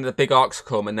then when the big arcs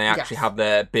come and they actually have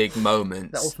their big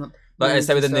moments, the ultimate, like I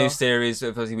said with the new series,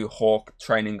 obviously with Hawk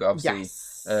training, obviously,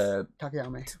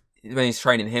 Takayami, when he's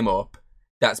training him up,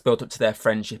 that's built up to their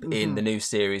friendship in the new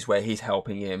series where he's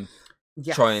helping him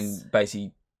try and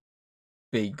basically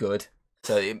be good.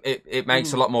 So it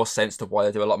makes a lot more sense to why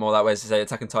they do a lot more that way. As to say,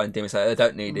 Attack on Titan, Demon Slayer, they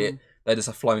don't need it. They're just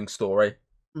a flowing story.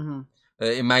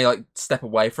 It may like step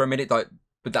away for a minute, like,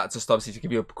 but that's just obviously to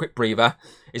give you a quick breather.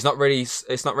 It's not really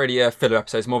a filler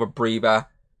episode. It's more of a breather,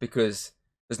 because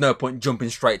there's no point jumping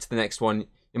straight to the next one.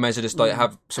 You may as well just like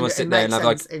have someone sit there and have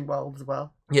like in world as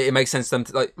well. Yeah, it makes sense to them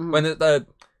to, like when the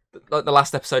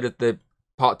last episode of the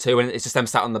part 2, when it's just them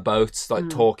sat on the boat, like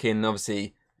talking,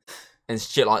 obviously, and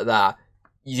shit like that.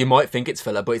 You might think it's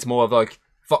filler, but it's more of like,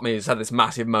 fuck me, just had this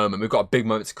massive moment. We've got a big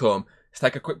moment to come. Let's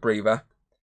take a quick breather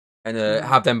and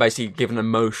have them basically give an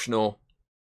emotional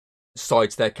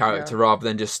side to their character rather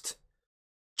than just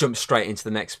jump straight into the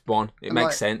next one. It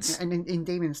makes sense. And in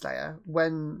Demon Slayer,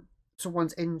 when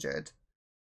someone's injured,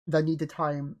 they need the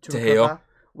time to recover. Heal.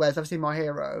 Whereas obviously My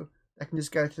Hero, they can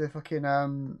just go to the fucking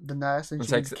the nurse and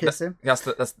she can kiss him. That's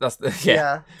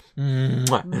the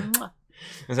Mwah.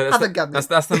 So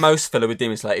that's the most filler with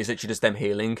Demon Slayer, is literally just them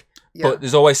healing. But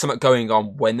there's always something going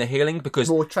on when they're healing, because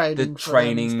more training, the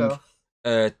training,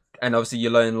 and obviously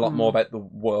you learn a lot more about the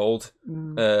world,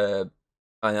 and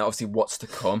obviously what's to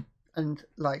come. And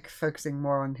like focusing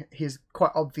more on his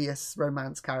quite obvious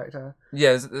romance character.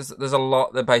 Yeah, there's a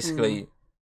lot that basically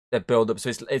they build up,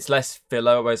 so it's less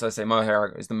filler. Whereas I say My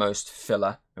Hero is the most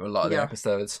filler in a lot of the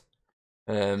episodes.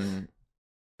 But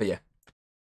yeah.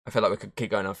 I feel like we could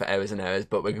keep going on for hours and hours,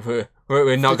 but we're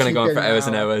not going to go on for hours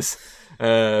and hours.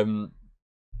 So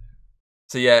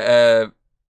yeah,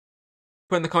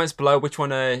 put in the comments below which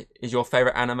one is your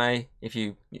favourite anime, if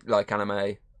you like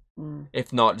anime.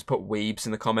 If not, just put weebs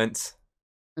in the comments.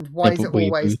 And why is it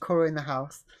always Koro in the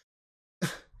house?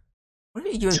 What are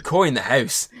you and Koi in the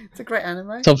house? It's a great anime.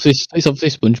 It's obviously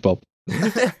SpongeBob.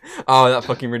 Oh, that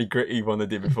fucking really gritty one they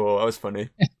did before. That was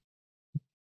funny.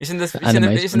 You seen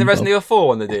the Resident Evil 4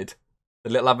 one they did?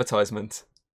 The little advertisement.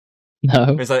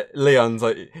 No. It's like, Leon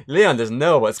doesn't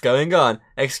know what's going on.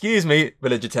 Excuse me.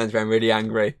 Villager turns around really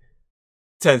angry.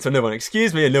 Turns to another one.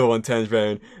 Excuse me. Another one turns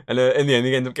around. And in the end,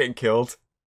 they end up getting killed.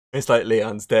 It's like,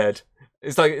 Leon's dead.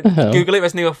 It's like, Google it,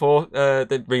 Resident Evil 4,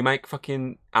 the remake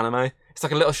fucking anime. It's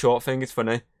like a little short thing. It's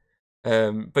funny.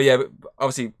 But yeah,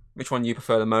 obviously, which one you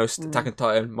prefer the most? Attack on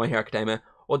Titan, My Hero Academia,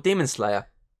 or Demon Slayer?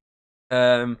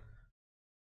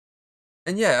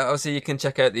 And yeah, obviously you can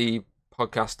check out the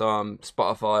podcast on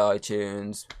Spotify,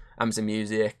 iTunes, Amazon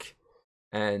Music,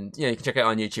 and you can check it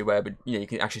out on YouTube, where you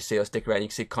can actually see us dick around. You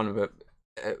can see Connor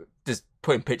just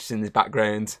putting pictures in his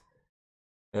background,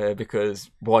 because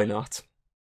why not?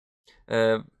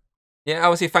 Yeah,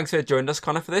 obviously thanks for joining us,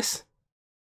 Connor, for this.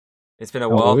 It's been a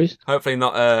while. Hopefully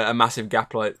not a massive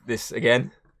gap like this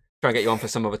again. try and get you on for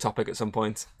some other topic at some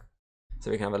point,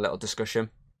 so we can have a little discussion.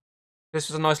 This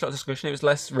was a nice little discussion. It was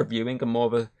less reviewing and more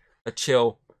of a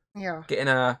chill, getting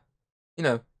a,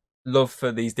 love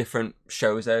for these different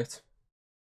shows out.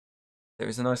 It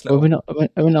was a nice little. Are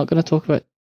we not going to talk about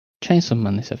Chainsaw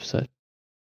Man this episode?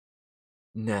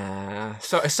 Nah.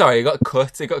 Sorry, it got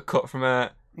cut. It got cut from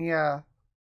a. Yeah.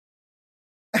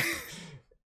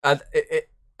 I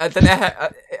don't know.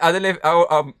 I don't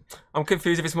know. I'm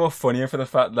confused if it's more funnier for the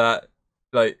fact that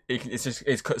like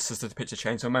it's cuts just to the picture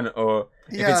Chainsaw Man, or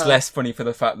if it's less funny for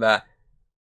the fact that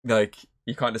like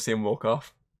you can't just see him walk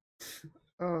off.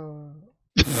 Oh.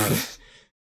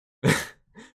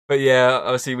 But yeah,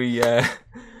 obviously we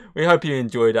hope you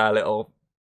enjoyed our little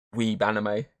weeb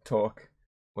anime talk,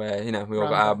 where we all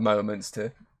got our moments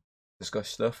to discuss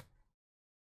stuff.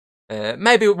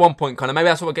 Maybe at one point, Connor. Maybe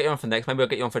that's what we'll get you on for next. Maybe we'll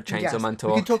get you on for Chainsaw Man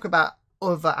talk. We can talk about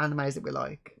other animes that we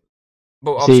like.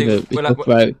 But obviously, we talk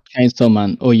about Chainsaw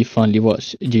Man, or you finally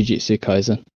watch Jujutsu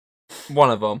Kaisen.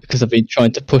 One of them. Because I've been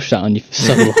trying to push that on you for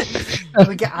so long.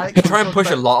 We get Alex. You try and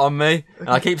push a lot on me, and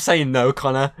I keep saying no,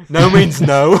 Connor. No means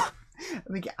no.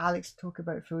 We get Alex to talk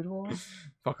about Food Wars.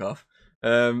 Fuck off.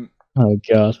 Oh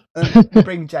god.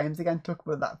 Bring James again. Talk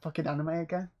about that fucking anime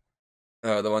again.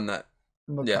 Oh, the one that.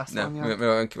 Yeah, no,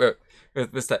 one,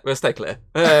 we'll stay clear.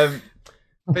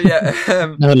 But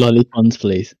yeah, no lollipops,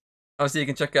 please. Obviously, you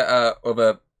can check out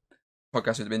other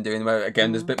podcasts we've been doing. Where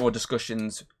again, there's a bit more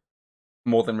discussions,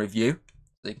 more than review.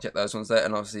 So you can check those ones there.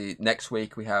 And obviously, next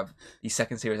week we have the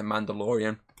second series of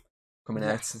Mandalorian coming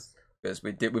out, because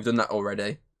we've done that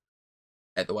already.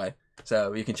 Out the way,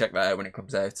 so you can check that out when it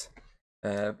comes out.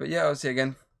 But yeah, obviously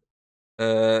again,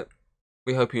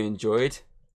 we hope you enjoyed,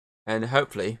 and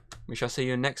hopefully we shall see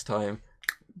you next time.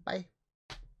 Bye.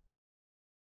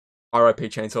 R.I.P.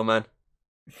 Chainsaw Man.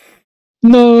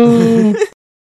 No.